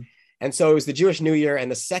curious. Mm-hmm. And so it was the Jewish New Year.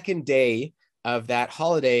 And the second day of that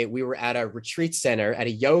holiday, we were at a retreat center, at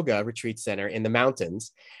a yoga retreat center in the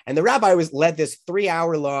mountains. And the rabbi led this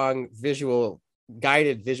 3-hour-long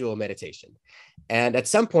guided visual meditation. And at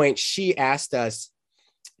some point, she asked us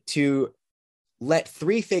to let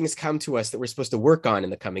 3 things come to us that we're supposed to work on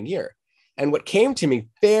in the coming year. And what came to me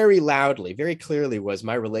very loudly, very clearly, was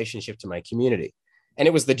my relationship to my community. And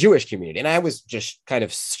it was the Jewish community. And I was just kind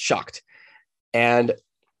of shocked. And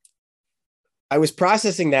I was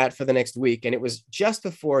processing that for the next week. And it was just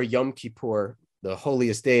before Yom Kippur, the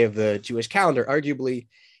holiest day of the Jewish calendar, arguably.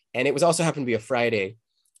 And it was also happened to be a Friday.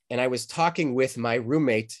 And I was talking with my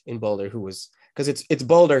roommate in Boulder, who was, because it's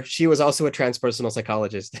Boulder, she was also a transpersonal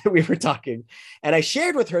psychologist. We were talking. And I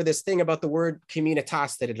shared with her this thing about the word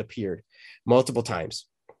communitas that had appeared multiple times.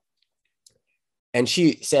 And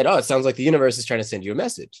she said, oh, it sounds like the universe is trying to send you a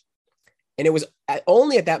message. And it was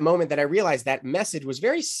only at that moment that I realized that message was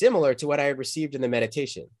very similar to what I had received in the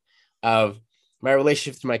meditation of my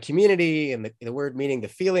relationship to my community, and the word meaning the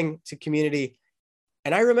feeling to community.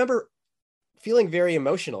 And I remember feeling very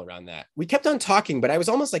emotional around that. We kept on talking, but I was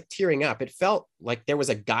almost like tearing up. It felt like there was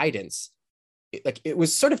a guidance. It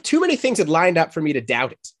was sort of too many things had lined up for me to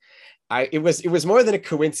doubt it. It was more than a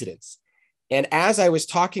coincidence. And as I was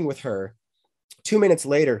talking with her, 2 minutes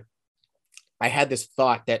later, I had this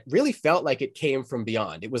thought that really felt like it came from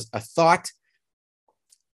beyond. It was a thought.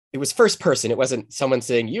 It was first person. It wasn't someone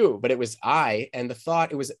saying you, but it was I. And the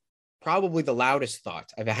thought, it was probably the loudest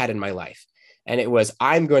thought I've had in my life. And it was,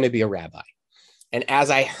 I'm going to be a rabbi. And as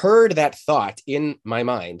I heard that thought in my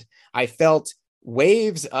mind, I felt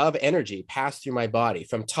waves of energy pass through my body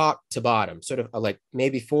from top to bottom, sort of like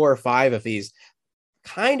maybe 4 or 5 of these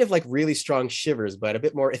kind of like really strong shivers, but a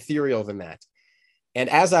bit more ethereal than that. And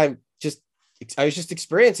as I was just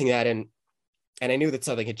experiencing that, and I knew that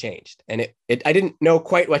something had changed, and I didn't know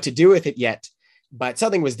quite what to do with it yet, but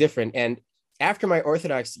something was different. And after my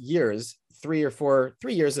Orthodox years, 3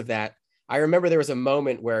 years of that, I remember there was a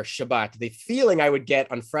moment where Shabbat, the feeling I would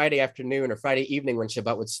get on Friday afternoon or Friday evening when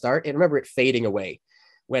Shabbat would start, I remember it fading away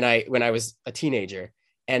when I was a teenager.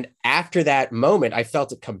 And after that moment, I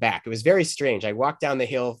felt it come back. It was very strange. I walked down the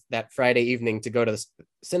hill that Friday evening to go to the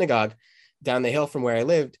synagogue down the hill from where I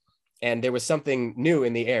lived, and there was something new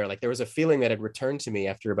in the air. Like there was a feeling that had returned to me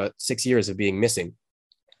after about 6 years of being missing.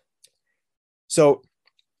 So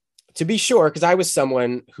to be sure, because I was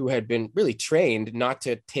someone who had been really trained not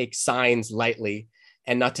to take signs lightly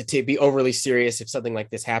and not to be overly serious if something like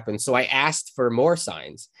this happened. So I asked for more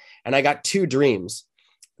signs, and I got 2 dreams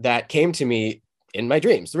that came to me in my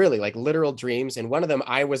dreams, really like literal dreams. And one of them,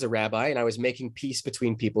 I was a rabbi and I was making peace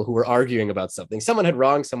between people who were arguing about something. Someone had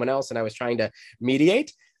wronged someone else and I was trying to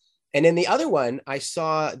mediate. And in the other one, I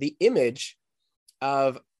saw the image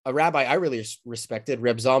of a rabbi I really respected,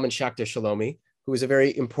 Reb Zalman Schachter Shalomi, who was a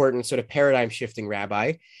very important sort of paradigm shifting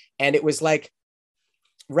rabbi. And it was like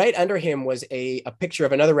right under him was a picture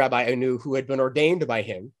of another rabbi I knew who had been ordained by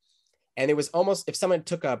him. And it was almost, if someone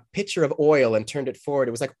took a pitcher of oil and turned it forward,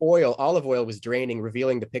 it was like olive oil was draining,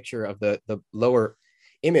 revealing the picture of the lower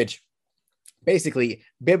image. Basically,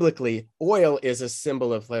 biblically, oil is a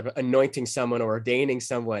symbol of like anointing someone or ordaining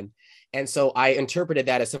someone. And so I interpreted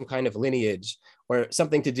that as some kind of lineage or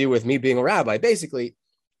something to do with me being a rabbi, basically.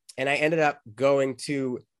 And I ended up going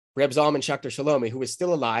to Reb Zalman Schachter Shalomi, who was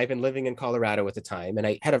still alive and living in Colorado at the time. And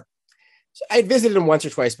I had visited him once or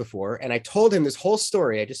twice before, and I told him this whole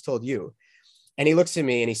story I just told you. And he looks at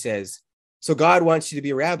me and he says, "So God wants you to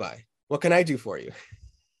be a rabbi. What can I do for you?"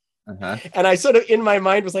 Uh-huh. And I sort of, in my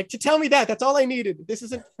mind, was like, to tell me that's all I needed. This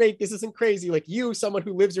isn't fake. This isn't crazy. Like you, someone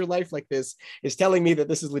who lives your life like this, is telling me that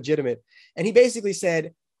this is legitimate. And he basically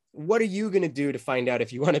said, "What are you going to do to find out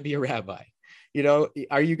if you want to be a rabbi? You know,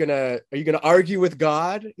 are you gonna argue with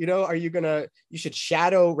God? You know, you should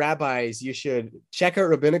shadow rabbis. You should check out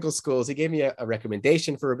rabbinical schools." He gave me a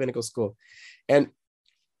recommendation for rabbinical school. And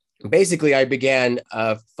basically I began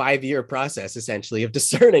a 5-year process essentially of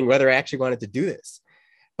discerning whether I actually wanted to do this.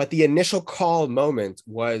 But the initial call moment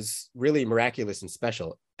was really miraculous and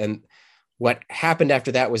special. And what happened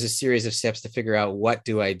after that was a series of steps to figure out, what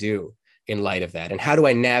do I do in light of that? And how do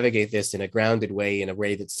I navigate this in a grounded way, in a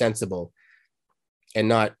way that's sensible and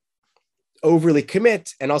not overly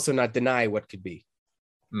commit and also not deny what could be?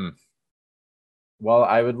 Well,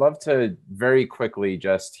 I would love to very quickly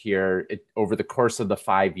just hear it, over the course of the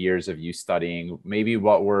 5 years of you studying, maybe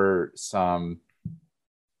what were some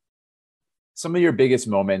of your biggest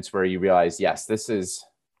moments where you realized, yes, this is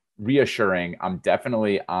reassuring. I'm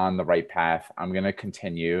definitely on the right path. I'm going to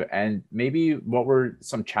continue. And maybe what were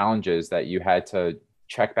some challenges that you had to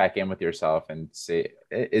check back in with yourself and say,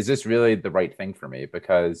 is this really the right thing for me?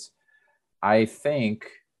 Because I think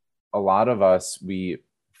a lot of us, we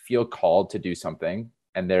feel called to do something,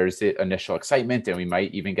 and there's the initial excitement, and we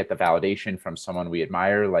might even get the validation from someone we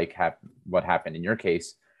admire, like what happened in your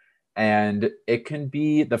case. And it can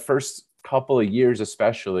be the first couple of years,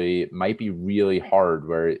 especially, might be really hard,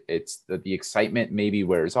 where it's the excitement maybe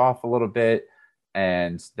wears off a little bit.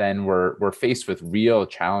 And then we're faced with real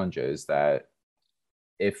challenges that,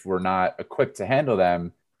 if we're not equipped to handle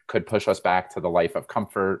them, could push us back to the life of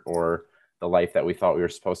comfort or the life that we thought we were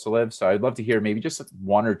supposed to live. So I'd love to hear maybe just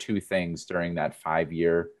 1 or 2 things during that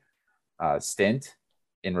 5-year stint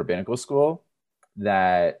in rabbinical school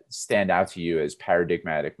that stand out to you as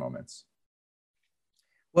paradigmatic moments.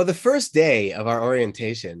 Well, the first day of our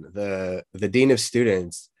orientation, the dean of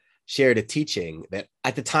students shared a teaching that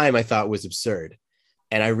at the time I thought was absurd.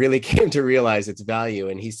 And I really came to realize its value.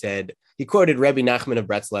 And he quoted Rebbe Nachman of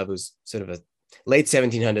Breslov, who's sort of a late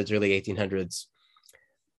 1700s, early 1800s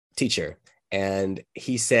teacher. And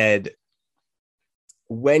he said,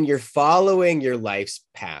 when you're following your life's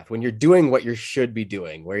path, when you're doing what you should be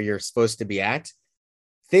doing, where you're supposed to be at,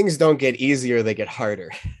 things don't get easier, they get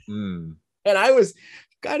harder. And I was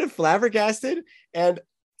kind of flabbergasted. And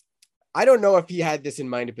I don't know if he had this in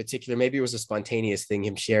mind in particular. Maybe it was a spontaneous thing,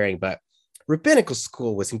 him sharing, but rabbinical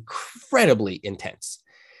school was incredibly intense.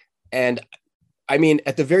 And I mean,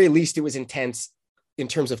 at the very least, it was intense in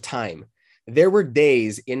terms of time. There were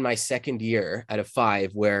days in my second year out of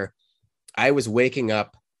 5 where I was waking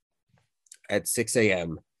up at 6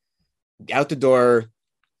 a.m., out the door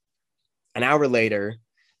an hour later,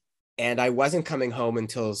 and I wasn't coming home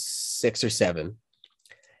until 6 or 7.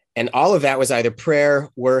 And all of that was either prayer,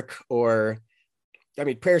 work,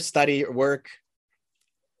 prayer, study, or work.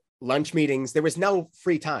 lunch meetings. There was no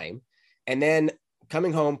free time. And then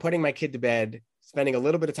coming home, putting my kid to bed, spending a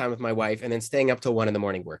little bit of time with my wife, and then staying up till 1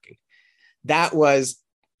 a.m. working. That was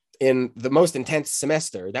in the most intense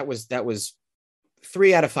semester. That was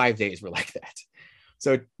 3 out of 5 days were like that.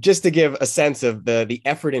 So just to give a sense of the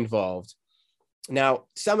effort involved. Now,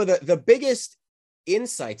 some of the biggest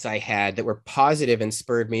insights I had that were positive and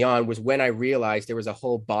spurred me on was when I realized there was a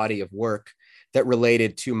whole body of work that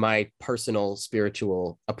related to my personal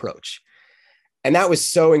spiritual approach. And that was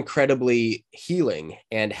so incredibly healing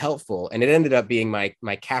and helpful. And it ended up being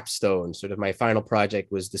my capstone, sort of my final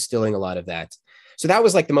project was distilling a lot of that. So that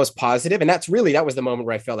was like the most positive. And that was the moment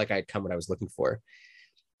where I felt like I had come what I was looking for.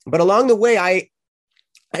 But along the way, I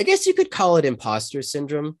guess you could call it imposter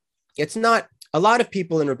syndrome. It's not, a lot of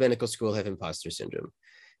people in rabbinical school have imposter syndrome.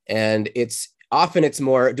 And it's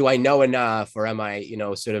more, do I know enough? Or am I,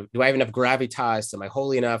 do I have enough gravitas? Am I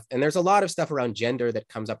holy enough? And there's a lot of stuff around gender that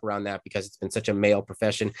comes up around that because it's been such a male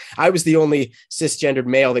profession. I was the only cisgendered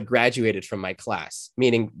male that graduated from my class,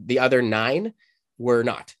 meaning the other 9 were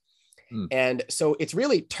not. And so it's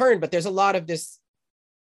really turned, but there's a lot of this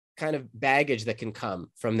kind of baggage that can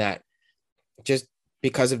come from that just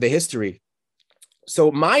because of the history.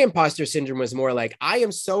 So my imposter syndrome was more like, I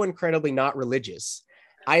am so incredibly not religious.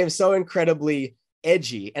 I am so incredibly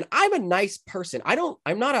edgy, and I'm a nice person.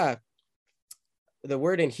 The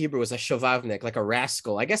word in Hebrew is a shovavnik, like a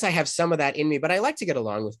rascal. I guess I have some of that in me, but I like to get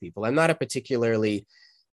along with people. I'm not a particularly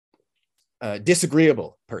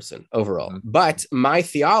disagreeable person overall, but my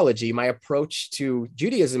theology, my approach to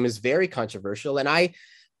Judaism is very controversial. And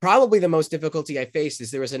probably the most difficulty I faced is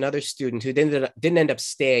there was another student who didn't end up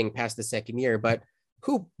staying past the second year, but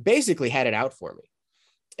who basically had it out for me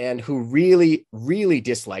and who really, really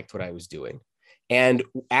disliked what I was doing and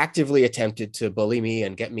actively attempted to bully me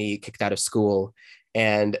and get me kicked out of school.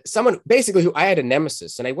 And someone basically who I had a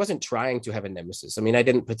nemesis, and I wasn't trying to have a nemesis. I mean, I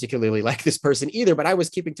didn't particularly like this person either, but I was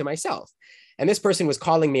keeping to myself. And this person was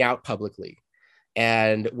calling me out publicly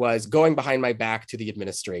and was going behind my back to the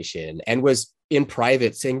administration and was in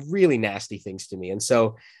private saying really nasty things to me. And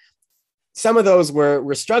so some of those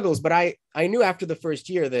were struggles, but I knew after the first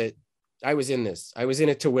year that I was in this. I was in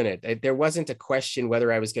it to win it. There wasn't a question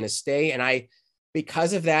whether I was going to stay. And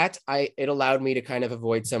because of that, it allowed me to kind of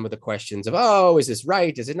avoid some of the questions of, oh, is this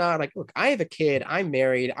right? Is it not? Like, look, I have a kid. I'm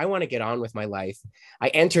married. I want to get on with my life. I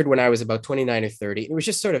entered when I was about 29 or 30. It was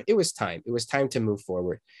just it was time. It was time to move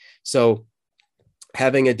forward. So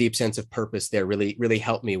having a deep sense of purpose there really, really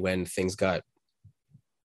helped me when things got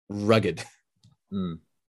rugged.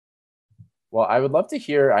 Well, I would love to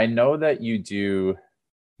hear, I know that you do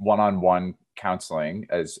one-on-one counseling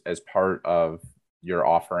as part of your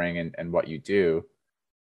offering and what you do.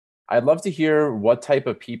 I'd love to hear what type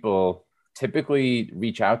of people typically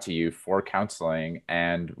reach out to you for counseling,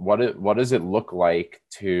 and what does it look like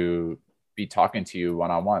to be talking to you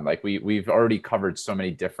one-on-one? Like we've already covered so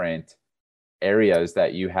many different areas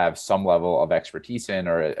that you have some level of expertise in,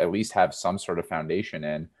 or at least have some sort of foundation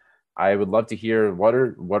in. I would love to hear what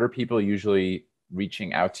are people usually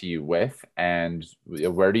reaching out to you with, and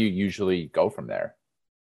where do you usually go from there?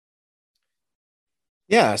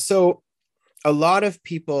 Yeah, so a lot of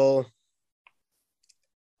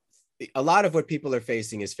what people are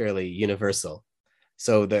facing is fairly universal.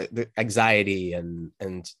 So the anxiety and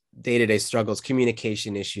day-to-day struggles,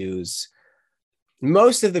 communication issues.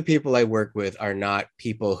 Most of the people I work with are not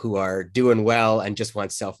people who are doing well and just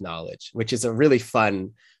want self-knowledge, which is a really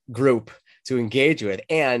fun group to engage with.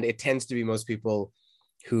 And it tends to be most people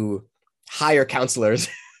who hire counselors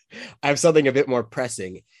have something a bit more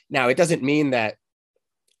pressing. Now, it doesn't mean that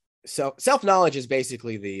self-knowledge is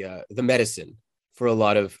basically the medicine for a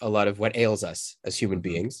lot of what ails us as human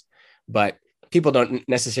beings, but people don't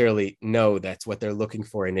necessarily know that's what they're looking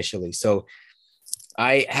for initially. So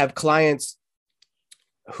I have clients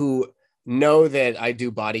who know that I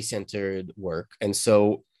do body-centered work, and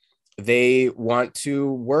so they want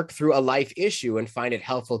to work through a life issue and find it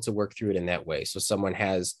helpful to work through it in that way. So someone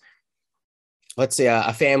has, let's say,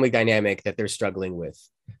 a family dynamic that they're struggling with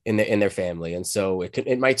in their family. And so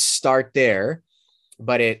it might start there,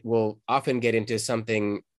 but it will often get into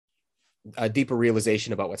a deeper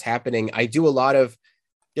realization about what's happening. I do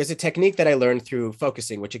there's a technique that I learned through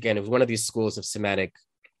focusing, which again, is one of these schools of somatic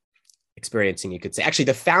experiencing, you could say. Actually,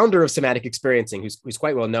 the founder of somatic experiencing, who's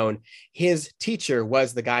quite well known, his teacher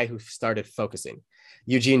was the guy who started focusing,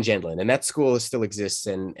 Eugene Gendlin, and that school still exists,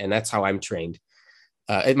 and that's how I'm trained.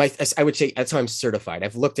 I would say that's how I'm certified.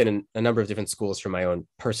 I've looked at a number of different schools from my own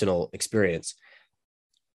personal experience.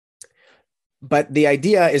 But the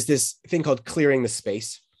idea is this thing called clearing the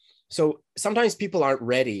space. So sometimes people aren't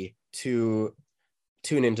ready to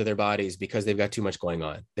tune into their bodies because they've got too much going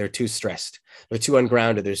on. They're too stressed. They're too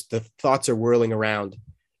ungrounded. The thoughts are whirling around.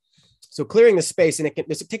 So clearing the space, and it can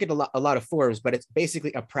take a lot of forms, but it's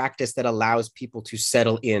basically a practice that allows people to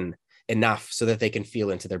settle in enough so that they can feel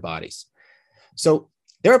into their bodies. So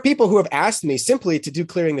there are people who have asked me simply to do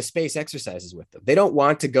clearing the space exercises with them. They don't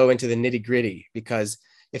want to go into the nitty gritty because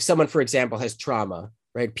if someone, for example, has trauma,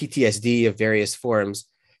 right, PTSD of various forms,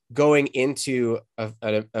 going into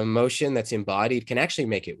an emotion that's embodied can actually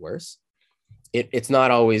make it worse. It's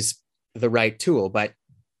not always the right tool, but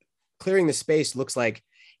clearing the space looks like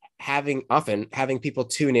having people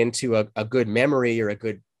tune into a good memory or a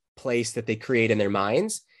good place that they create in their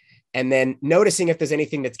minds, and then noticing if there's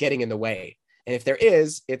anything that's getting in the way. And if there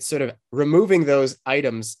is, it's sort of removing those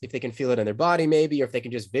items, if they can feel it in their body, maybe, or if they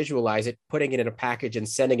can just visualize it, putting it in a package and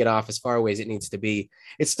sending it off as far away as it needs to be.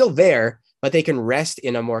 It's still there, but they can rest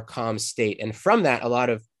in a more calm state. And from that, a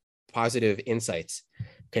lot of positive insights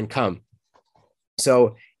can come.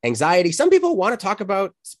 So anxiety, some people want to talk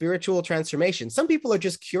about spiritual transformation. Some people are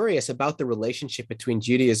just curious about the relationship between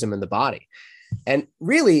Judaism and the body. And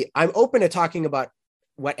really, I'm open to talking about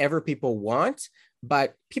whatever people want,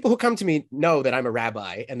 but people who come to me know that I'm a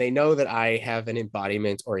rabbi and they know that I have an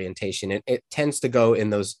embodiment orientation, and it tends to go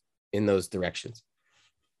in those directions.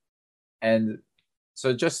 And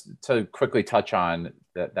so just to quickly touch on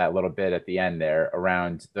that little bit at the end there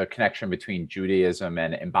around the connection between Judaism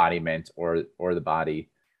and embodiment or the body,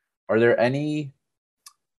 are there any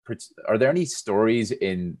stories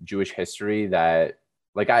in Jewish history that,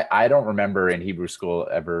 like, I don't remember in Hebrew school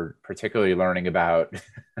ever particularly learning about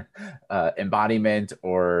embodiment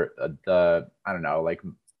or like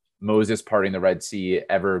Moses parting the Red Sea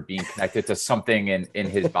ever being connected to something in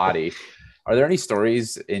his body. Are there any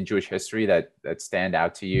stories in Jewish history that stand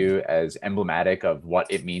out to you as emblematic of what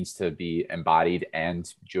it means to be embodied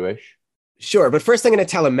and Jewish? Sure, but first I'm going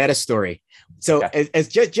to tell a meta story. So as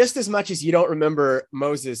just as much as you don't remember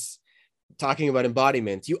Moses talking about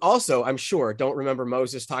embodiment, you also, I'm sure, don't remember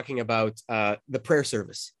Moses talking about the prayer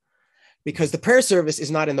service, because the prayer service is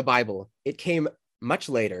not in the Bible. It came much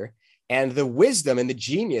later. And the wisdom and the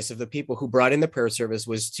genius of the people who brought in the prayer service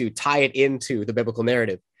was to tie it into the biblical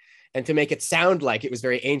narrative and to make it sound like it was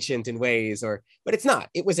very ancient in ways, but it's not.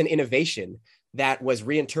 It was an innovation that was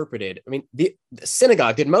reinterpreted. I mean, the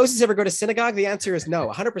synagogue, did Moses ever go to synagogue? The answer is no,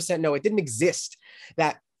 100% no. It didn't exist.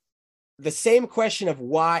 That the same question of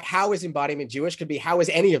how is embodiment Jewish could be, how is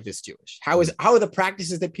any of this Jewish? How are the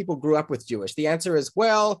practices that people grew up with Jewish? The answer is,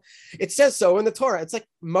 well, it says so in the Torah. It's like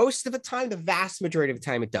most of the time, the vast majority of the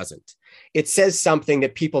time, it doesn't. It says something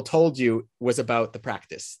that people told you was about the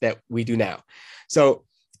practice that we do now. So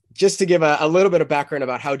just to give a little bit of background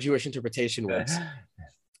about how Jewish interpretation works.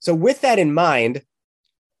 So with that in mind,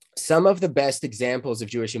 some of the best examples of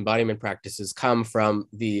Jewish embodiment practices come from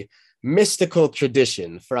the mystical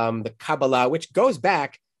tradition, from the Kabbalah, which goes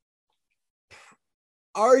back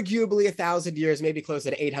arguably 1,000 years, maybe closer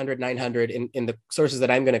to 800, 900 in the sources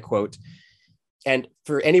that I'm going to quote. And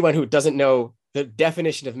for anyone who doesn't know the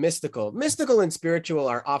definition of mystical and spiritual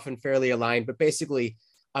are often fairly aligned, but basically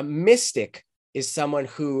a mystic is someone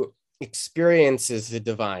who experiences the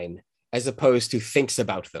divine as opposed to thinks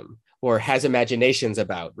about them or has imaginations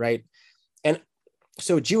about, right? And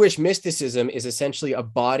so Jewish mysticism is essentially a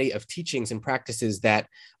body of teachings and practices that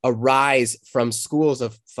arise from schools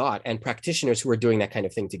of thought and practitioners who are doing that kind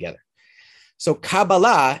of thing together. So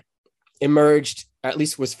Kabbalah emerged, at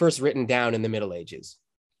least was first written down in the Middle Ages.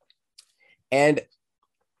 And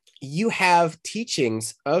you have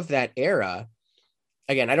teachings of that era.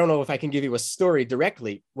 Again, I don't know if I can give you a story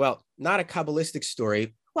directly. Well, not a Kabbalistic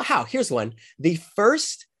story. Well, how? Here's one. The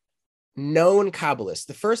first known Kabbalist,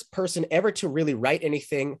 the first person ever to really write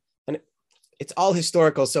anything, and it's all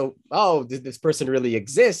historical. So, did this person really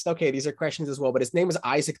exist? Okay, these are questions as well, but his name was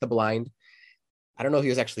Isaac the Blind. I don't know if he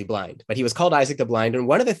was actually blind, but he was called Isaac the Blind. And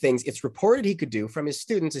one of the things it's reported he could do from his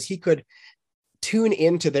students is he could tune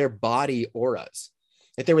into their body auras.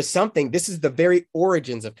 That there was something, this is the very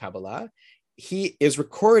origins of Kabbalah. He is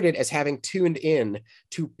recorded as having tuned in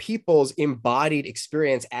to people's embodied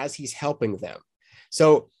experience as he's helping them.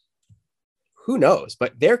 So who knows,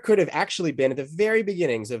 but there could have actually been at the very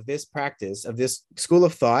beginnings of this practice, of this school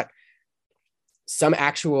of thought, some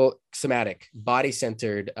actual somatic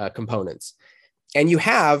body-centered components. And you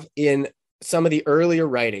have in some of the earlier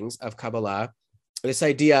writings of Kabbalah, this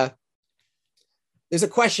idea, there's a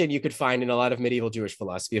question you could find in a lot of medieval Jewish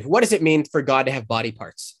philosophy of what does it mean for God to have body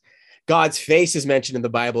parts? God's face is mentioned in the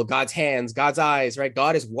Bible, God's hands, God's eyes, right?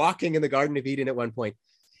 God is walking in the Garden of Eden at one point.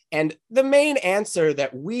 And the main answer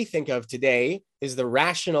that we think of today is the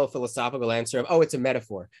rational philosophical answer of, oh, it's a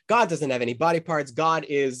metaphor. God doesn't have any body parts. God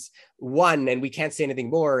is one, and we can't say anything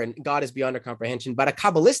more, and God is beyond our comprehension. But a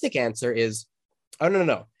Kabbalistic answer is, oh,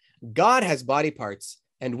 no. God has body parts,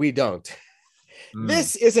 and we don't.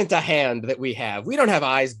 This isn't a hand that we have. We don't have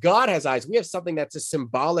eyes. God has eyes. We have something that's a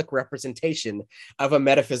symbolic representation of a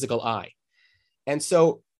metaphysical eye. And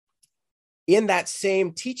so in that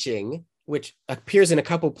same teaching, which appears in a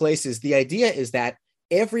couple places, the idea is that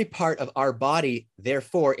every part of our body,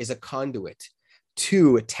 therefore, is a conduit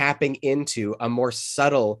to tapping into a more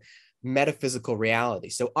subtle metaphysical reality.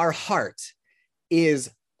 So our heart is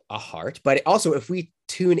a heart, but also if we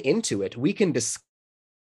tune into it, we can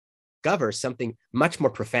discover something much more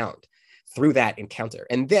profound through that encounter.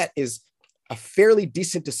 And that is a fairly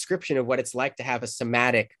decent description of what it's like to have a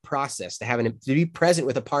somatic process, to be present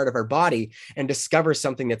with a part of our body and discover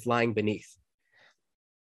something that's lying beneath.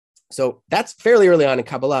 So that's fairly early on in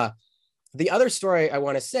Kabbalah. The other story I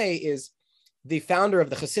want to say is the founder of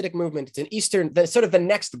the Hasidic movement. It's an Eastern, sort of the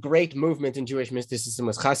next great movement in Jewish mysticism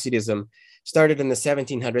was Hasidism, started in the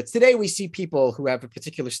 1700s. Today, we see people who have a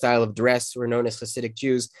particular style of dress who are known as Hasidic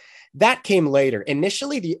Jews. That came later.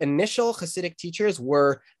 Initially, the initial Hasidic teachers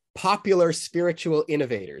were popular spiritual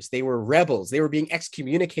innovators. They were rebels. They were being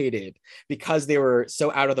excommunicated because they were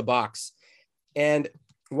so out of the box. And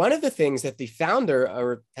one of the things that the founder,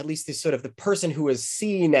 or at least the sort of the person who is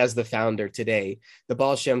seen as the founder today, the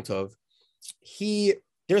Baal Shem Tov,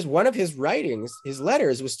 there's one of his writings, his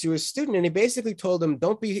letters was to his student, and he basically told him,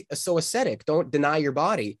 don't be so ascetic, don't deny your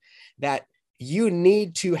body, that you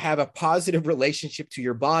need to have a positive relationship to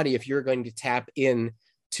your body if you're going to tap in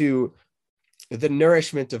to the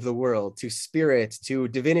nourishment of the world, to spirit, to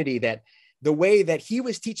divinity, that the way that he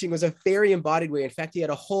was teaching was a very embodied way. In fact, he had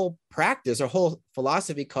a whole practice, a whole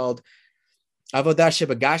philosophy called Avodah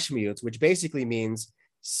Shebagashmiut, which basically means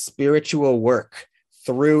spiritual work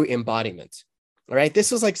through embodiment. All right,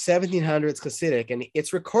 this was like 1700s Hasidic, and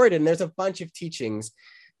it's recorded, and there's a bunch of teachings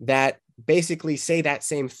that basically say that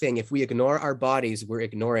same thing. If we ignore our bodies, we're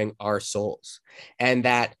ignoring our souls, and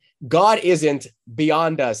that God isn't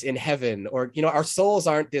beyond us in heaven, or, our souls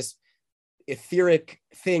aren't this etheric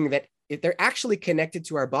thing, that they're actually connected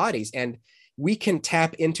to our bodies, and we can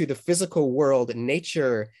tap into the physical world,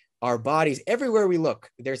 nature, our bodies. Everywhere we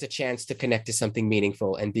look, there's a chance to connect to something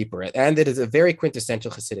meaningful and deeper. And it is a very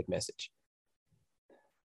quintessential Hasidic message.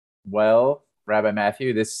 Well, Rabbi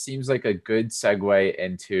Matthew, this seems like a good segue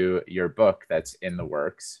into your book that's in the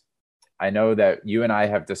works. I know that you and I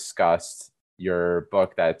have discussed your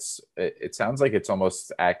book it sounds like it's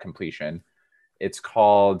almost at completion. It's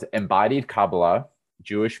called Embodied Kabbalah,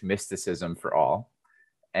 Jewish Mysticism for All.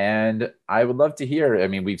 And I would love to hear,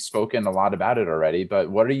 we've spoken a lot about it already,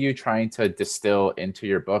 but what are you trying to distill into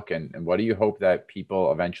your book, and what do you hope that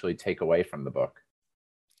people eventually take away from the book?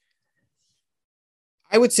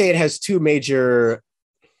 I would say it has two major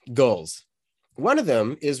goals. One of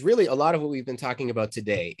them is really a lot of what we've been talking about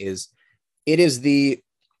today. It is the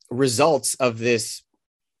results of this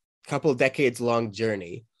couple decades long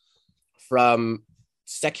journey from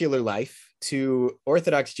secular life to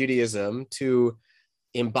Orthodox Judaism to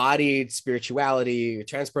embodied spirituality,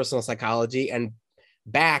 transpersonal psychology, and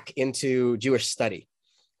back into Jewish study,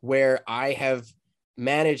 where I have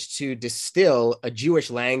managed to distill a Jewish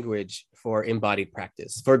language for embodied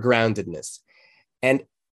practice, for groundedness. And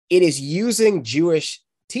it is using Jewish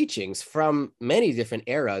teachings from many different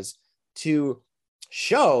eras to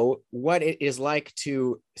show what it is like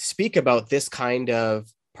to speak about this kind of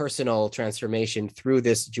personal transformation through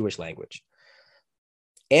this Jewish language.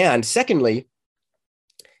 And secondly,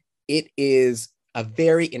 it is a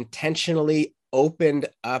very intentionally opened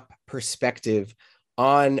up perspective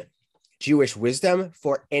on Jewish wisdom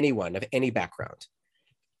for anyone of any background.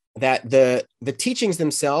 That the teachings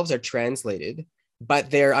themselves are translated,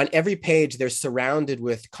 but they're on every page, they're surrounded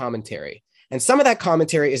with commentary. And some of that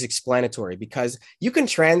commentary is explanatory, because you can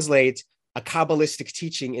translate a Kabbalistic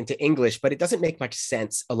teaching into English, but it doesn't make much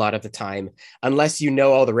sense a lot of the time unless you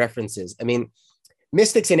know all the references.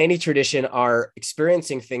 Mystics in any tradition are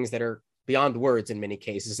experiencing things that are beyond words in many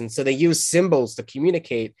cases. And so they use symbols to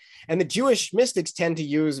communicate. And the Jewish mystics tend to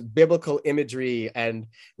use biblical imagery and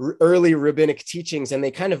early rabbinic teachings, and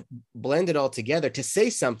they kind of blend it all together to say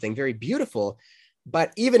something very beautiful.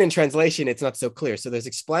 But even in translation, it's not so clear. So there's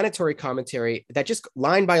explanatory commentary that just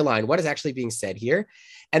line by line, what is actually being said here.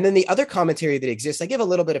 And then the other commentary that exists, I give a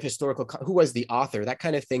little bit of historical, who was the author, that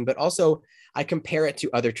kind of thing, but also I compare it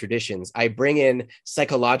to other traditions. I bring in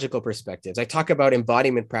psychological perspectives. I talk about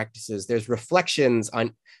embodiment practices. There's reflections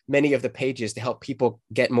on many of the pages to help people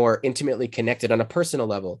get more intimately connected on a personal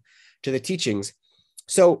level to the teachings.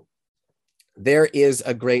 So there is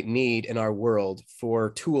a great need in our world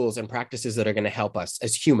for tools and practices that are going to help us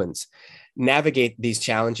as humans navigate these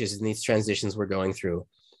challenges and these transitions we're going through.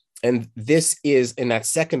 And this is, in that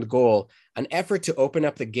second goal, an effort to open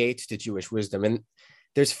up the gate to Jewish wisdom. And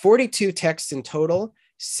there's 42 texts in total.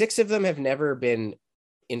 6 of them have never been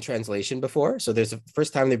in translation before. So there's the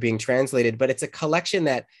first time they're being translated, but it's a collection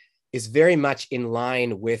that is very much in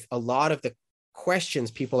line with a lot of the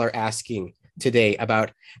questions people are asking today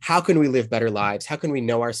about how can we live better lives? How can we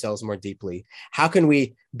know ourselves more deeply? How can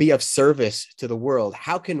we be of service to the world?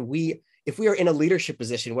 How can we, if we are in a leadership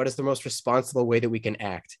position, what is the most responsible way that we can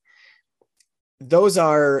act? Those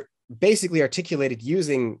are basically articulated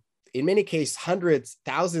using, in many cases, hundreds,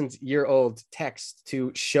 thousands-year-old texts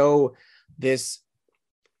to show this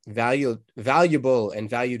valuable and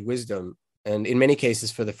valued wisdom, and in many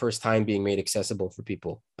cases, for the first time, being made accessible for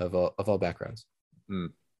people of all backgrounds.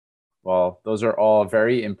 Well, those are all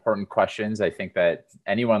very important questions. I think that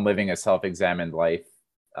anyone living a self-examined life,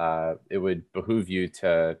 it would behoove you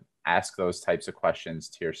to ask those types of questions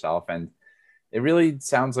to yourself. And it really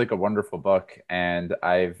sounds like a wonderful book. And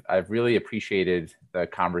I've really appreciated the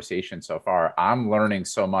conversation so far. I'm learning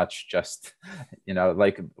so much. Just,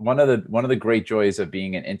 like one of the great joys of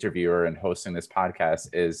being an interviewer and hosting this podcast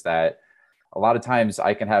is that a lot of times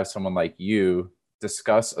I can have someone like you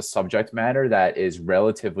discuss a subject matter that is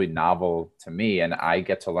relatively novel to me, and I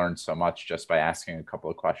get to learn so much just by asking a couple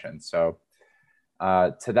of questions. So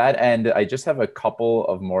to that end, I just have a couple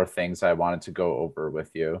of more things I wanted to go over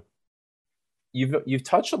with you. You've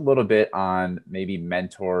touched a little bit on maybe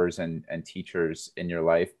mentors and teachers in your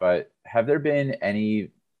life, but have there been any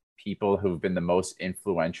people who've been the most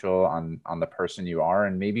influential on the person you are,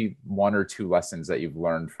 and maybe 1 or 2 lessons that you've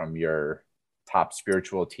learned from your top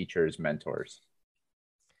spiritual teachers, mentors?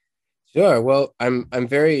 Sure. Well, I'm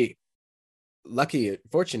very lucky,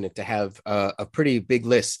 fortunate to have a pretty big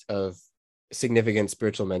list of significant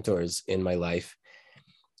spiritual mentors in my life.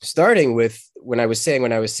 Starting with when I was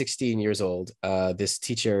 16 years old, this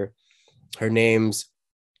teacher, her name's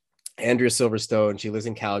Andrea Silverstone. She lives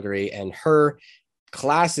in Calgary, and her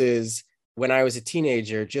classes when I was a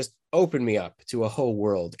teenager just opened me up to a whole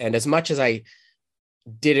world. And as much as I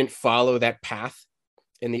didn't follow that path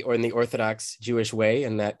in the Orthodox Jewish way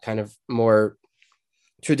and that kind of more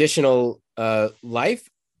traditional life,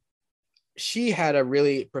 she had a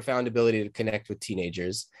really profound ability to connect with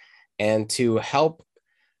teenagers and to help,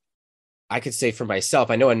 I could say for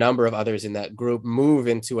myself, I know a number of others in that group, move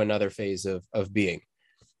into another phase of being,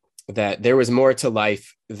 that there was more to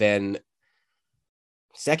life than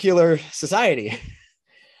secular society.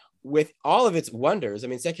 With all of its wonders, I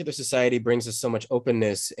mean, secular society brings us so much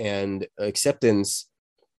openness and acceptance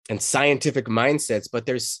and scientific mindsets, but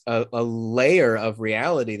there's a layer of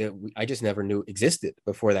reality that I just never knew existed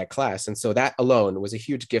before that class. And so that alone was a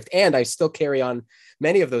huge gift. And I still carry on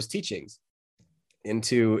many of those teachings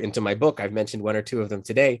into my book. I've mentioned 1 or 2 of them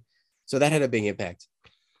today. So that had a big impact.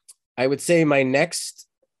 I would say my next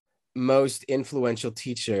most influential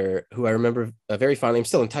teacher, who I remember very fondly, I'm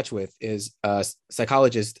still in touch with, is a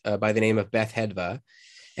psychologist by the name of Beth Hedva.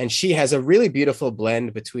 And she has a really beautiful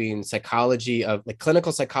blend between psychology, of like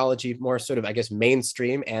clinical psychology, more sort of, I guess,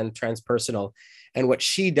 mainstream, and transpersonal. And what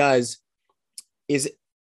she does is,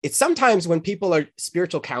 it's sometimes when people are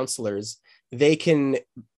spiritual counselors, they can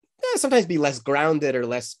sometimes be less grounded or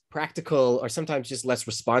less practical, or sometimes just less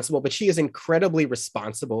responsible, but she is incredibly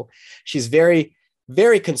responsible. She's very,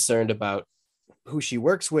 very concerned about who she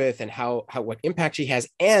works with and what impact she has.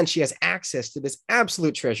 And she has access to this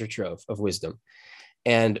absolute treasure trove of wisdom.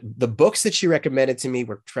 And the books that she recommended to me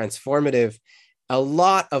were transformative. A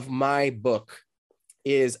lot of my book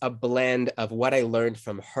is a blend of what I learned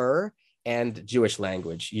from her and Jewish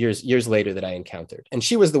language years later that I encountered. And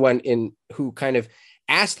she was the one who kind of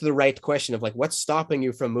asked the right question of like, what's stopping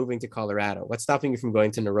you from moving to Colorado? What's stopping you from going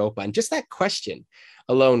to Naropa? And just that question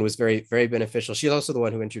alone was very, very beneficial. She's also the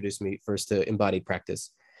one who introduced me first to embodied practice.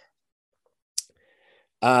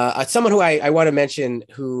 Someone who I want to mention,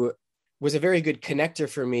 who was a very good connector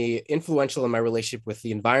for me, influential in my relationship with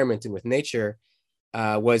the environment and with nature,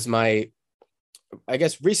 was my, I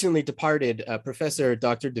guess, recently departed Professor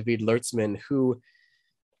Dr. David Lertzman, who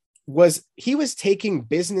was taking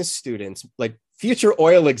business students, like future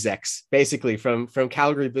oil execs, basically from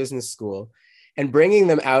Calgary Business School, and bringing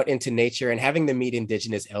them out into nature and having them meet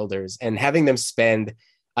Indigenous elders and having them spend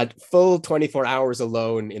a full 24 hours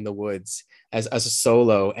alone in the woods as a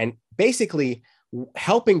solo, and basically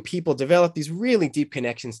helping people develop these really deep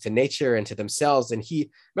connections to nature and to themselves. And he,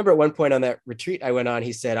 remember at one point on that retreat I went on,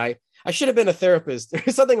 he said, I should have been a therapist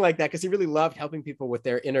or something like that, because he really loved helping people with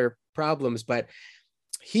their inner problems. But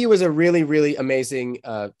he was a really, really amazing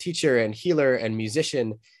teacher and healer and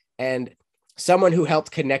musician, and someone who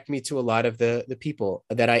helped connect me to a lot of the people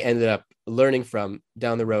that I ended up learning from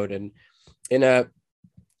down the road, and in a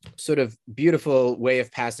sort of beautiful way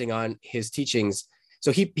of passing on his teachings.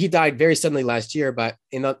 So he died very suddenly last year, but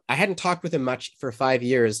I hadn't talked with him much for 5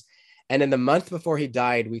 years. And in the month before he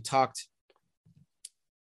died, we talked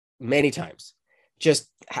many times, just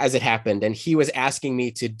as it happened. And he was asking me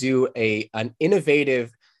to do an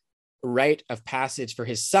innovative rite of passage for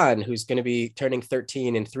his son, who's going to be turning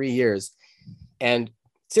 13 in 3 years. And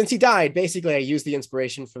since he died, basically, I used the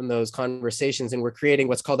inspiration from those conversations, and we're creating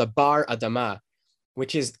what's called a bar adama,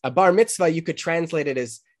 which is a bar mitzvah. You could translate it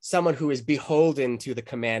as someone who is beholden to the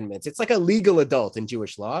commandments. It's like a legal adult in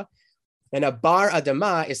Jewish law. And a bar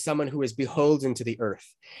adama is someone who is beholden to the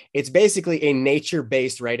earth. It's basically a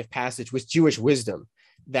nature-based rite of passage with Jewish wisdom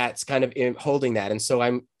that's kind of holding that. And so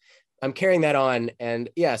I'm carrying that on. And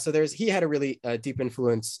yeah, so he had a really deep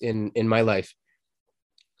influence in my life.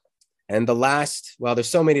 And the last, well, there's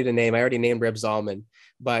so many to name. I already named Reb Zalman,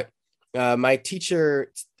 but my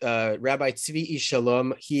teacher, Rabbi Tzvi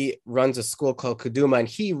Shalom, he runs a school called Keduma, and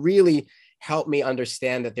he really helped me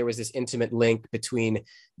understand that there was this intimate link between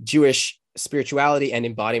Jewish spirituality and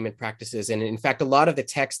embodiment practices. And in fact, a lot of the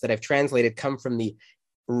texts that I've translated come from the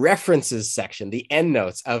references section, the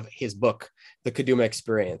endnotes of his book, The Keduma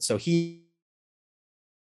Experience. So he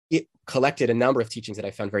collected a number of teachings that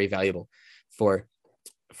I found very valuable for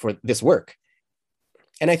this work.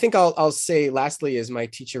 And I think I'll say lastly is my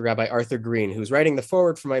teacher, Rabbi Arthur Green, who's writing the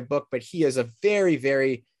foreword for my book, but he is a very,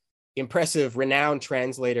 very impressive, renowned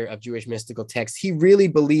translator of Jewish mystical texts. He really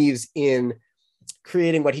believes in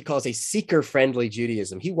creating what he calls a seeker-friendly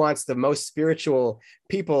Judaism. He wants the most spiritual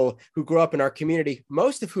people who grow up in our community,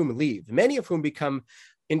 most of whom leave, many of whom become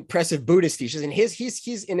impressive Buddhist teachers. And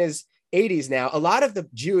he's in his 80s now. A lot of the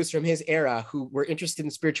Jews from his era who were interested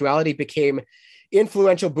in spirituality became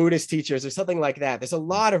influential Buddhist teachers or something like that. There's a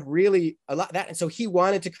lot that. And so he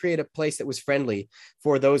wanted to create a place that was friendly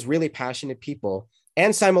for those really passionate people.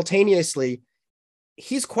 And simultaneously,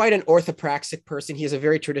 he's quite an orthopraxic person. He has a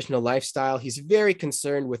very traditional lifestyle. He's very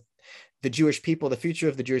concerned with the Jewish people, the future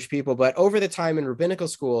of the Jewish people. But over the time in rabbinical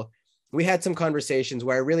school, we had some conversations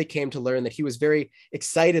where I really came to learn that he was very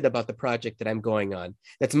excited about the project that I'm going on.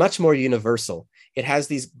 That's much more universal. It has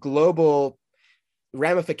these global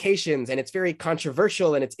ramifications, and it's very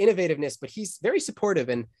controversial in its innovativeness, but he's very supportive.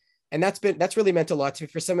 And that's really meant a lot to me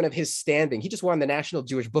for someone of his standing. He just won the National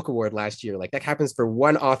Jewish Book Award last year. Like, that happens for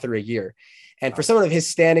one author a year. And for someone of his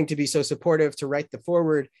standing to be so supportive, to write the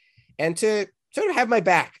foreword, and to sort of have my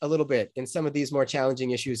back a little bit in some of these more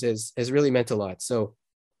challenging issues has really meant a lot. So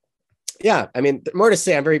yeah, I mean, more to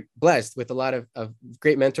say. I'm very blessed with a lot of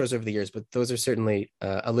great mentors over the years, but those are certainly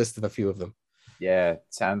a list of a few of them. Yeah, it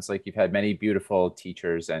sounds like you've had many beautiful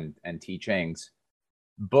teachers and teachings.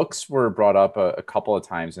 Books were brought up a couple of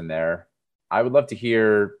times in there. I would love to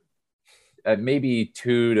hear maybe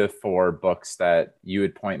 2 to 4 books that you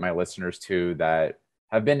would point my listeners to that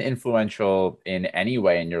have been influential in any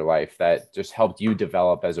way in your life that just helped you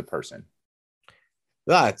develop as a person.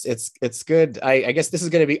 It's good. I guess this is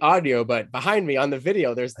going to be audio, but behind me on the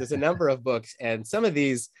video, there's a number of books, and some of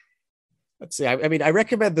these, let's see. I mean, I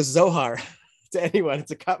recommend the Zohar to anyone.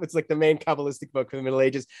 It's like the main Kabbalistic book for the Middle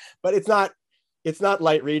Ages, but it's not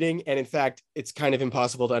light reading, and in fact, it's kind of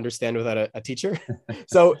impossible to understand without a teacher.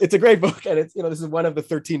 So it's a great book, and it's, this is one of the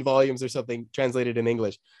 13 volumes or something translated in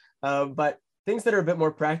English. But things that are a bit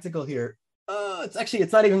more practical here.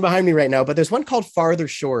 It's not even behind me right now, but there's one called Farther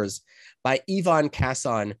Shores by Ivan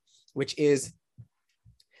Kasson, which is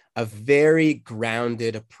a very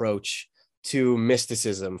grounded approach to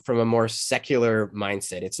mysticism from a more secular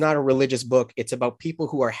mindset. It's not a religious book. It's about people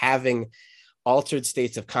who are having altered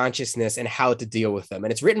states of consciousness and how to deal with them.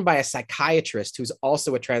 And it's written by a psychiatrist who's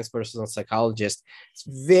also a transpersonal psychologist. It's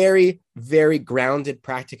very, very grounded,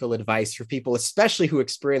 practical advice for people, especially who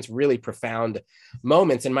experience really profound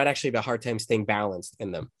moments and might actually have a hard time staying balanced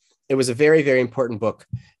in them. It was a very, very important book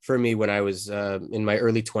for me when I was in my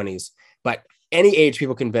early 20s, but any age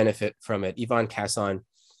people can benefit from it. Ivan Kasson.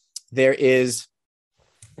 There is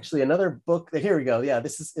actually another book. Here we go. Yeah,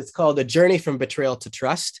 it's called A Journey from Betrayal to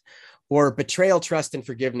Trust, Or Betrayal, Trust, and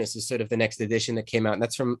Forgiveness is sort of the next edition that came out. And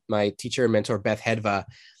that's from my teacher and mentor, Beth Hedva.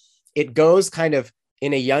 It goes kind of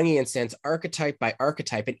in a Jungian sense, archetype by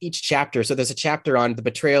archetype in each chapter. So there's a chapter on the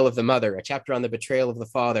betrayal of the mother, a chapter on the betrayal of the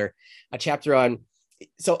father, a chapter on,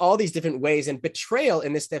 so all these different ways. And betrayal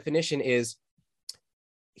in this definition is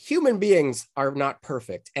human beings are not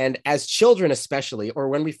perfect. And as children, especially, or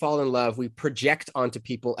when we fall in love, we project onto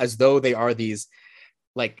people as though they are these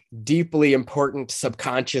like deeply important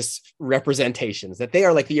subconscious representations, that they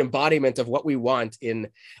are like the embodiment of what we want in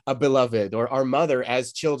a beloved, or our mother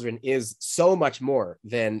as children is so much more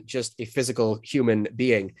than just a physical human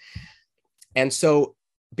being. And so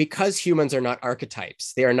because humans are not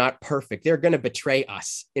archetypes, they are not perfect, they're going to betray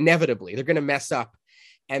us inevitably, they're going to mess up.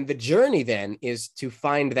 And the journey then is to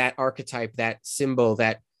find that archetype, that symbol,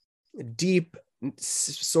 that deep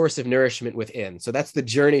source of nourishment within. So that's the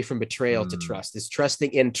journey from betrayal to trust, is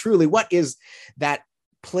trusting in truly what is that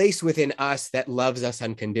place within us that loves us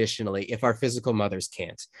unconditionally if our physical mothers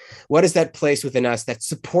can't. What is that place within us that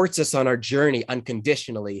supports us on our journey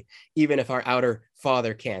unconditionally, even if our outer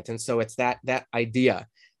father can't? And so it's that idea,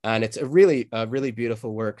 and it's a really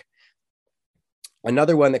beautiful work.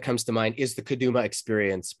 Another one that comes to mind is the Kaduma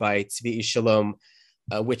Experience by Tzvi Shalom,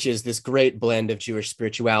 which is this great blend of Jewish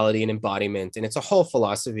spirituality and embodiment. And it's a whole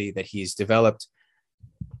philosophy that he's developed.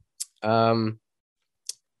 And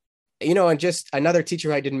just another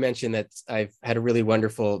teacher I didn't mention that I've had a really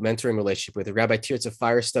wonderful mentoring relationship with, Rabbi Tirza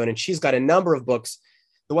Firestone. And she's got a number of books.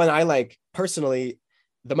 The one I like personally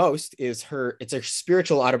the most is it's a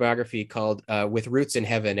spiritual autobiography called With Roots in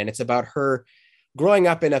Heaven. And it's about her growing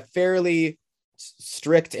up in a fairly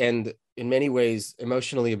strict and in many ways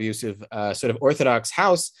emotionally abusive sort of Orthodox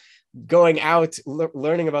house, going out,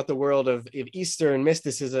 learning about the world of Eastern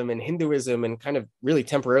mysticism and Hinduism, and kind of really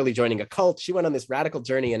temporarily joining a cult. She went on this radical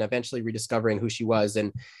journey and eventually rediscovering who she was.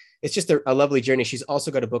 And it's just a lovely journey. She's also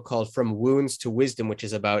got a book called From Wounds to Wisdom, which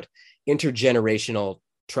is about intergenerational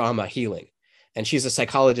trauma healing. And she's a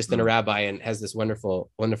psychologist and a rabbi and has this wonderful,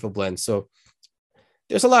 wonderful blend. So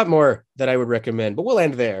there's a lot more that I would recommend, but we'll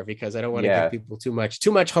end there because I don't want to give people too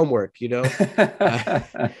much homework,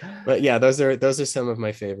 But yeah, those are some of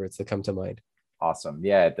my favorites that come to mind. Awesome.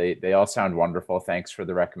 Yeah, they all sound wonderful. Thanks for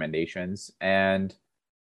the recommendations. And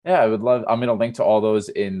yeah, I'm going to link to all those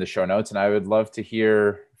in the show notes, and I would love to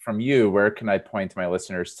hear from you. Where can I point my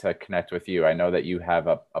listeners to connect with you? I know that you have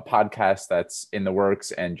a podcast that's in the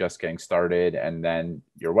works and just getting started, and then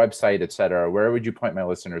your website, etc. Where would you point my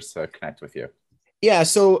listeners to connect with you? Yeah,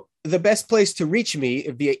 so the best place to reach me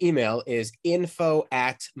via email is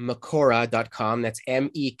info@mekorah.com. That's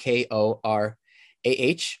MEKORAH.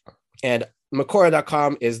 And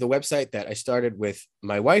Mekorah.com is the website that I started with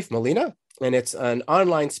my wife, Melina. And it's an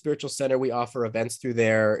online spiritual center. We offer events through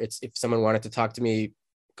there. It's if someone wanted to talk to me,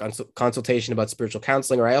 consultation about spiritual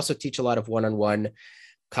counseling, or I also teach a lot of one-on-one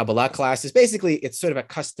Kabbalah classes. Basically, it's sort of a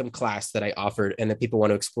custom class that I offered, and that people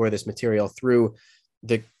want to explore this material through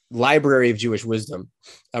the Library of Jewish Wisdom,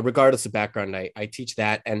 regardless of background. I teach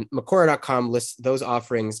that, and Mekorah.com lists those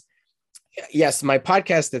offerings. Yes, my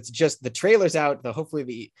podcast, that's just the trailer's out.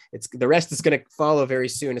 The rest is going to follow very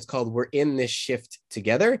soon. It's called We're in This Shift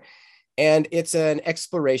Together. And it's an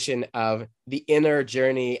exploration of the inner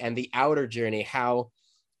journey and the outer journey, how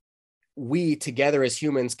we together as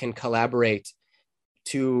humans can collaborate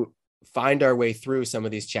to find our way through some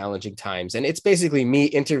of these challenging times. And it's basically me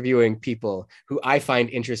interviewing people who I find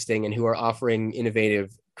interesting and who are offering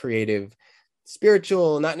innovative, creative,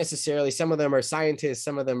 spiritual, not necessarily. Some of them are scientists,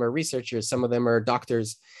 some of them are researchers, some of them are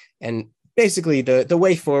doctors. And basically the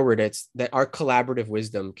way forward, it's that our collaborative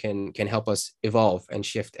wisdom can help us evolve and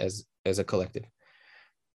shift as a collective.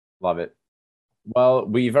 Love it. Well,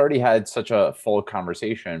 we've already had such a full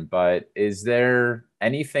conversation, but is there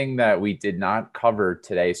anything that we did not cover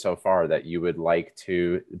today so far that you would like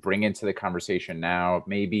to bring into the conversation now?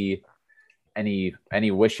 Maybe any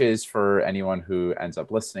wishes for anyone who ends up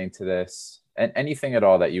listening to this, and anything at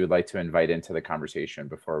all that you would like to invite into the conversation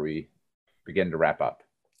before we begin to wrap up?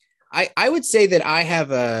 I would say that I have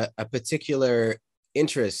a particular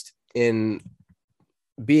interest in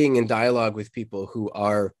being in dialogue with people who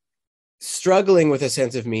are struggling with a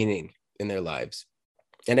sense of meaning in their lives.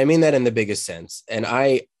 And I mean that in the biggest sense. And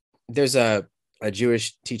there's a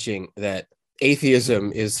Jewish teaching that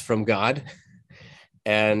atheism is from God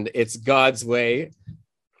and it's God's way.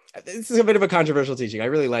 This is a bit of a controversial teaching. I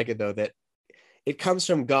really like it though, that it comes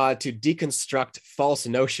from God to deconstruct false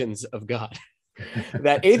notions of God.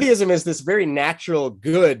 That atheism is this very natural,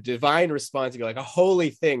 good, divine response, like a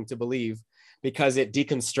holy thing to believe, because it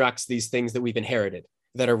deconstructs these things that we've inherited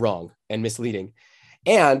that are wrong and misleading.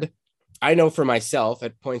 And I know for myself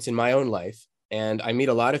at points in my own life, and I meet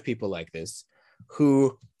a lot of people like this,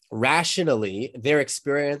 who rationally their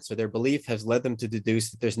experience or their belief has led them to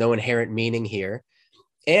deduce that there's no inherent meaning here.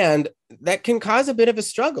 And that can cause a bit of a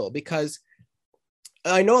struggle, because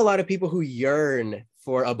I know a lot of people who yearn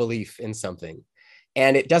for a belief in something.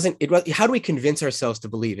 And how do we convince ourselves to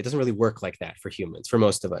believe? It doesn't really work like that for humans, for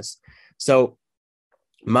most of us. So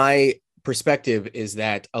my perspective is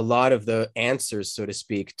that a lot of the answers, so to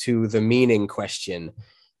speak, to the meaning question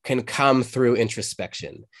can come through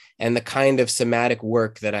introspection, and the kind of somatic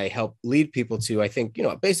work that I help lead people to. I think,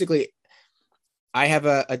 basically I have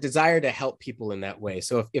a desire to help people in that way.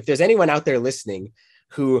 So if there's anyone out there listening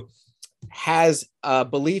who has a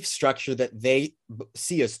belief structure that they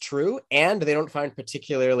see as true and they don't find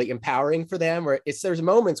particularly empowering for them, or there's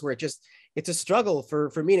moments where it's a struggle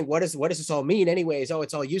for meaning. What does this all mean anyways? Oh,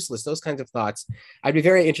 it's all useless. Those kinds of thoughts. I'd be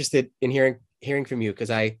very interested in hearing from you,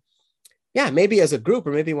 because maybe as a group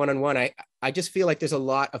or maybe one-on-one, I just feel like there's a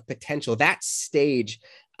lot of potential. That stage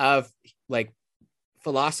of like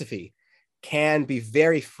philosophy can be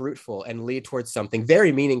very fruitful and lead towards something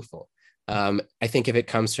very meaningful. I think if it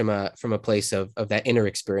comes from a place of that inner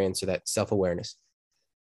experience or that self-awareness.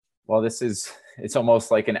 Well, it's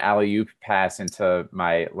almost like an alley-oop pass into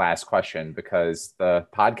my last question, because the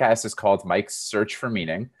podcast is called Mike's Search for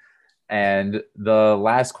Meaning. And the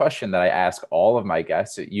last question that I ask all of my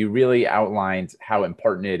guests, you really outlined how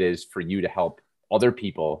important it is for you to help other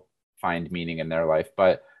people find meaning in their life.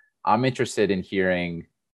 But I'm interested in hearing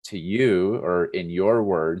to you, or in your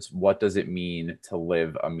words, what does it mean to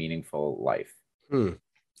live a meaningful life?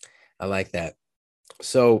 I like that.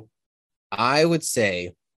 So I would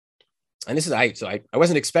say, and I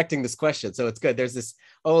wasn't expecting this question, so it's good. There's this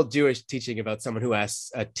old Jewish teaching about someone who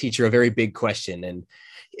asks a teacher a very big question,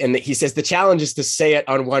 and he says the challenge is to say it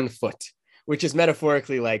on one foot, which is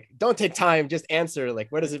metaphorically like, don't take time, just answer,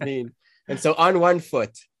 like, what does it mean? And so on one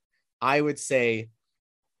foot, I would say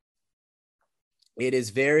it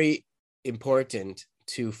is very important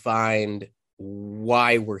to find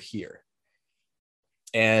why we're here.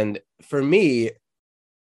 And for me,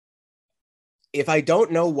 if I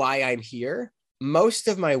don't know why I'm here, most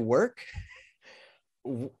of my work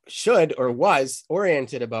should or was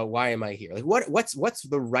oriented about why am I here? Like what's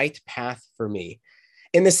the right path for me?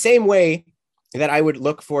 In the same way that I would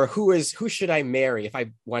look for who should I marry if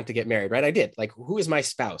I want to get married, right? I did, like, who is my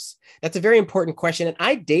spouse? That's a very important question. And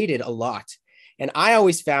I dated a lot. And I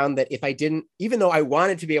always found that if I didn't, even though I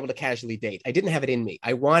wanted to be able to casually date, I didn't have it in me.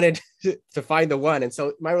 I wanted to find the one. And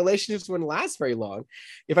so my relationships wouldn't last very long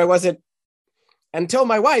if I wasn't. Until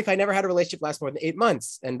my wife, I never had a relationship last more than 8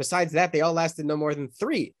 months. And besides that, they all lasted no more than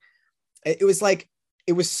 3. It was like,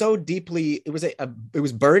 it was so deeply, it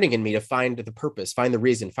was burning in me to find the purpose, find the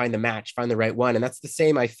reason, find the match, find the right one. And that's the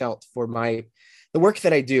same I felt for the work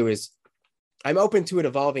that I do. Is I'm open to it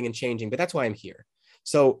evolving and changing, but that's why I'm here.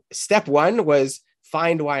 So step 1 was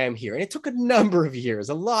find why I'm here. And it took a number of years,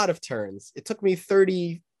 a lot of turns. It took me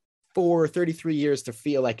 33 years to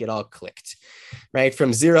feel like it all clicked, right?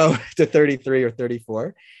 From 0 to 33 or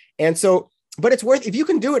 34. And so, but it's worth, if you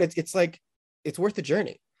can do it, it's worth the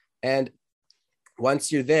journey. And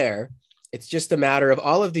once you're there, it's just a matter of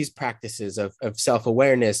all of these practices of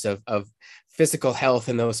self-awareness, of physical health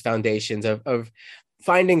and those foundations, of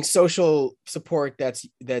finding social support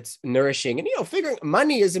that's nourishing. And, figuring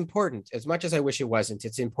money is important as much as I wish it wasn't.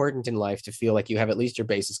 It's important in life to feel like you have at least your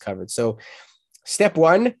bases covered. So step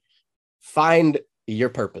 1, find your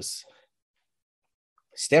purpose.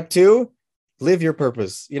 Step 2, live your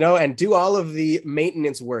purpose, and do all of the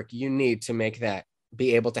maintenance work you need to make that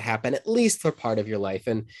be able to happen, at least for part of your life.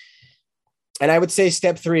 And I would say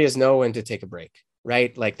step 3 is know when to take a break,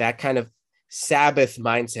 right? Like that kind of Sabbath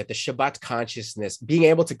mindset, the Shabbat consciousness, being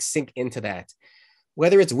able to sink into that,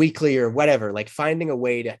 whether it's weekly or whatever, like finding a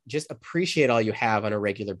way to just appreciate all you have on a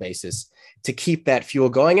regular basis to keep that fuel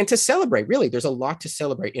going and to celebrate. Really, there's a lot to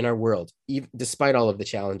celebrate in our world, even despite all of the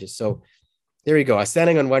challenges. So there you go. I'm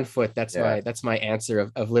standing on one foot. That's my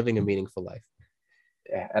answer of living a meaningful life.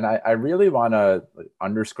 Yeah, and I really want to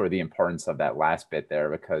underscore the importance of that last bit there,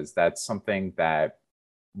 because that's something that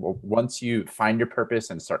once you find your purpose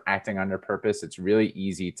and start acting on your purpose, it's really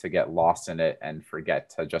easy to get lost in it and forget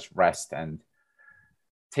to just rest and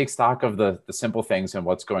take stock of the simple things and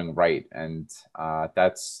what's going right. And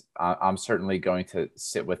I'm certainly going to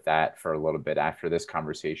sit with that for a little bit after this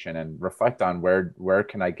conversation and reflect on where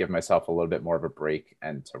can I give myself a little bit more of a break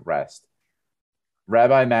and to rest.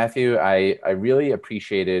 Rabbi Matthew, I really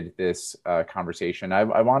appreciated this conversation.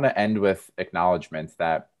 I want to end with acknowledgement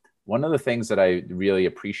that one of the things that I really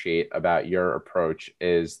appreciate about your approach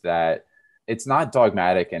is that it's not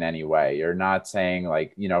dogmatic in any way. You're not saying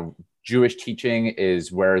like, Jewish teaching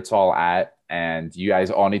is where it's all at and you guys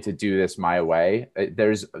all need to do this my way.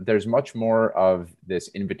 There's much more of this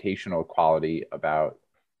invitational quality about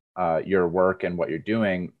your work and what you're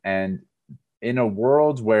doing. And in a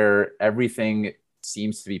world where everything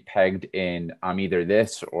seems to be pegged in, I'm either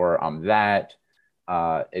this or I'm that,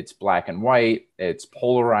 it's black and white, it's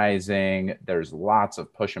polarizing, there's lots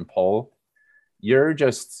of push and pull. You're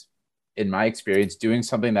just, in my experience, doing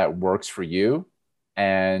something that works for you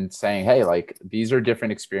and saying, hey, like, these are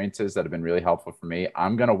different experiences that have been really helpful for me.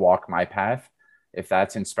 I'm going to walk my path. If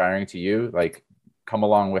that's inspiring to you, like, come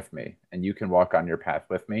along with me and you can walk on your path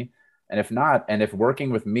with me. And if not, and if working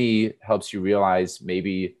with me helps you realize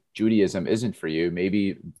maybe Judaism isn't for you,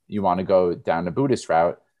 maybe you want to go down the Buddhist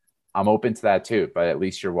route, I'm open to that too, but at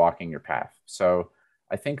least you're walking your path. So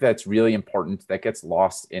I think that's really important. That gets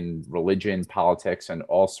lost in religion, politics, and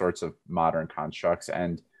all sorts of modern constructs.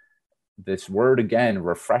 And this word, again,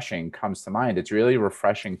 refreshing, comes to mind. It's really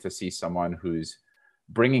refreshing to see someone who's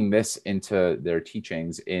bringing this into their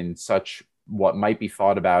teachings in such what might be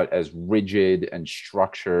thought about as rigid and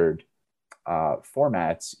structured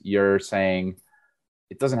formats. You're saying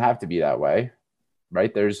it doesn't have to be that way,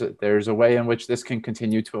 right? There's a way in which this can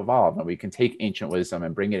continue to evolve, and we can take ancient wisdom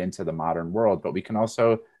and bring it into the modern world, but we can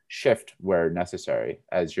also shift where necessary,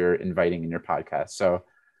 as you're inviting in your podcast. So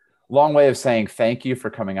long way of saying thank you for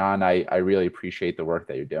coming on. I really appreciate the work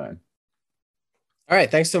that you're doing. All right.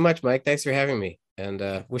 Thanks so much, Mike. Thanks for having me,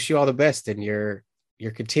 and wish you all the best in your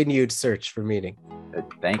continued search for meaning.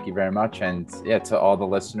 Thank you very much. And yeah, to all the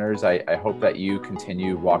listeners, I hope that you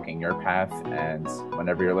continue walking your path. And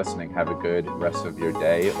whenever you're listening, have a good rest of your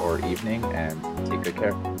day or evening and take good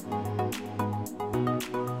care.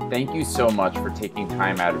 Thank you so much for taking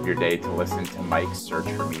time out of your day to listen to Mike's Search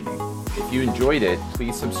for Meaning. If you enjoyed it,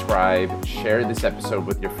 please subscribe, share this episode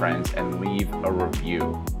with your friends, and leave a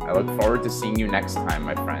review. I look forward to seeing you next time,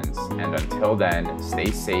 my friends. And until then,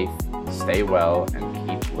 stay safe, stay well, and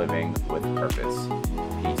keep living with purpose.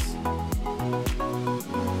 Peace.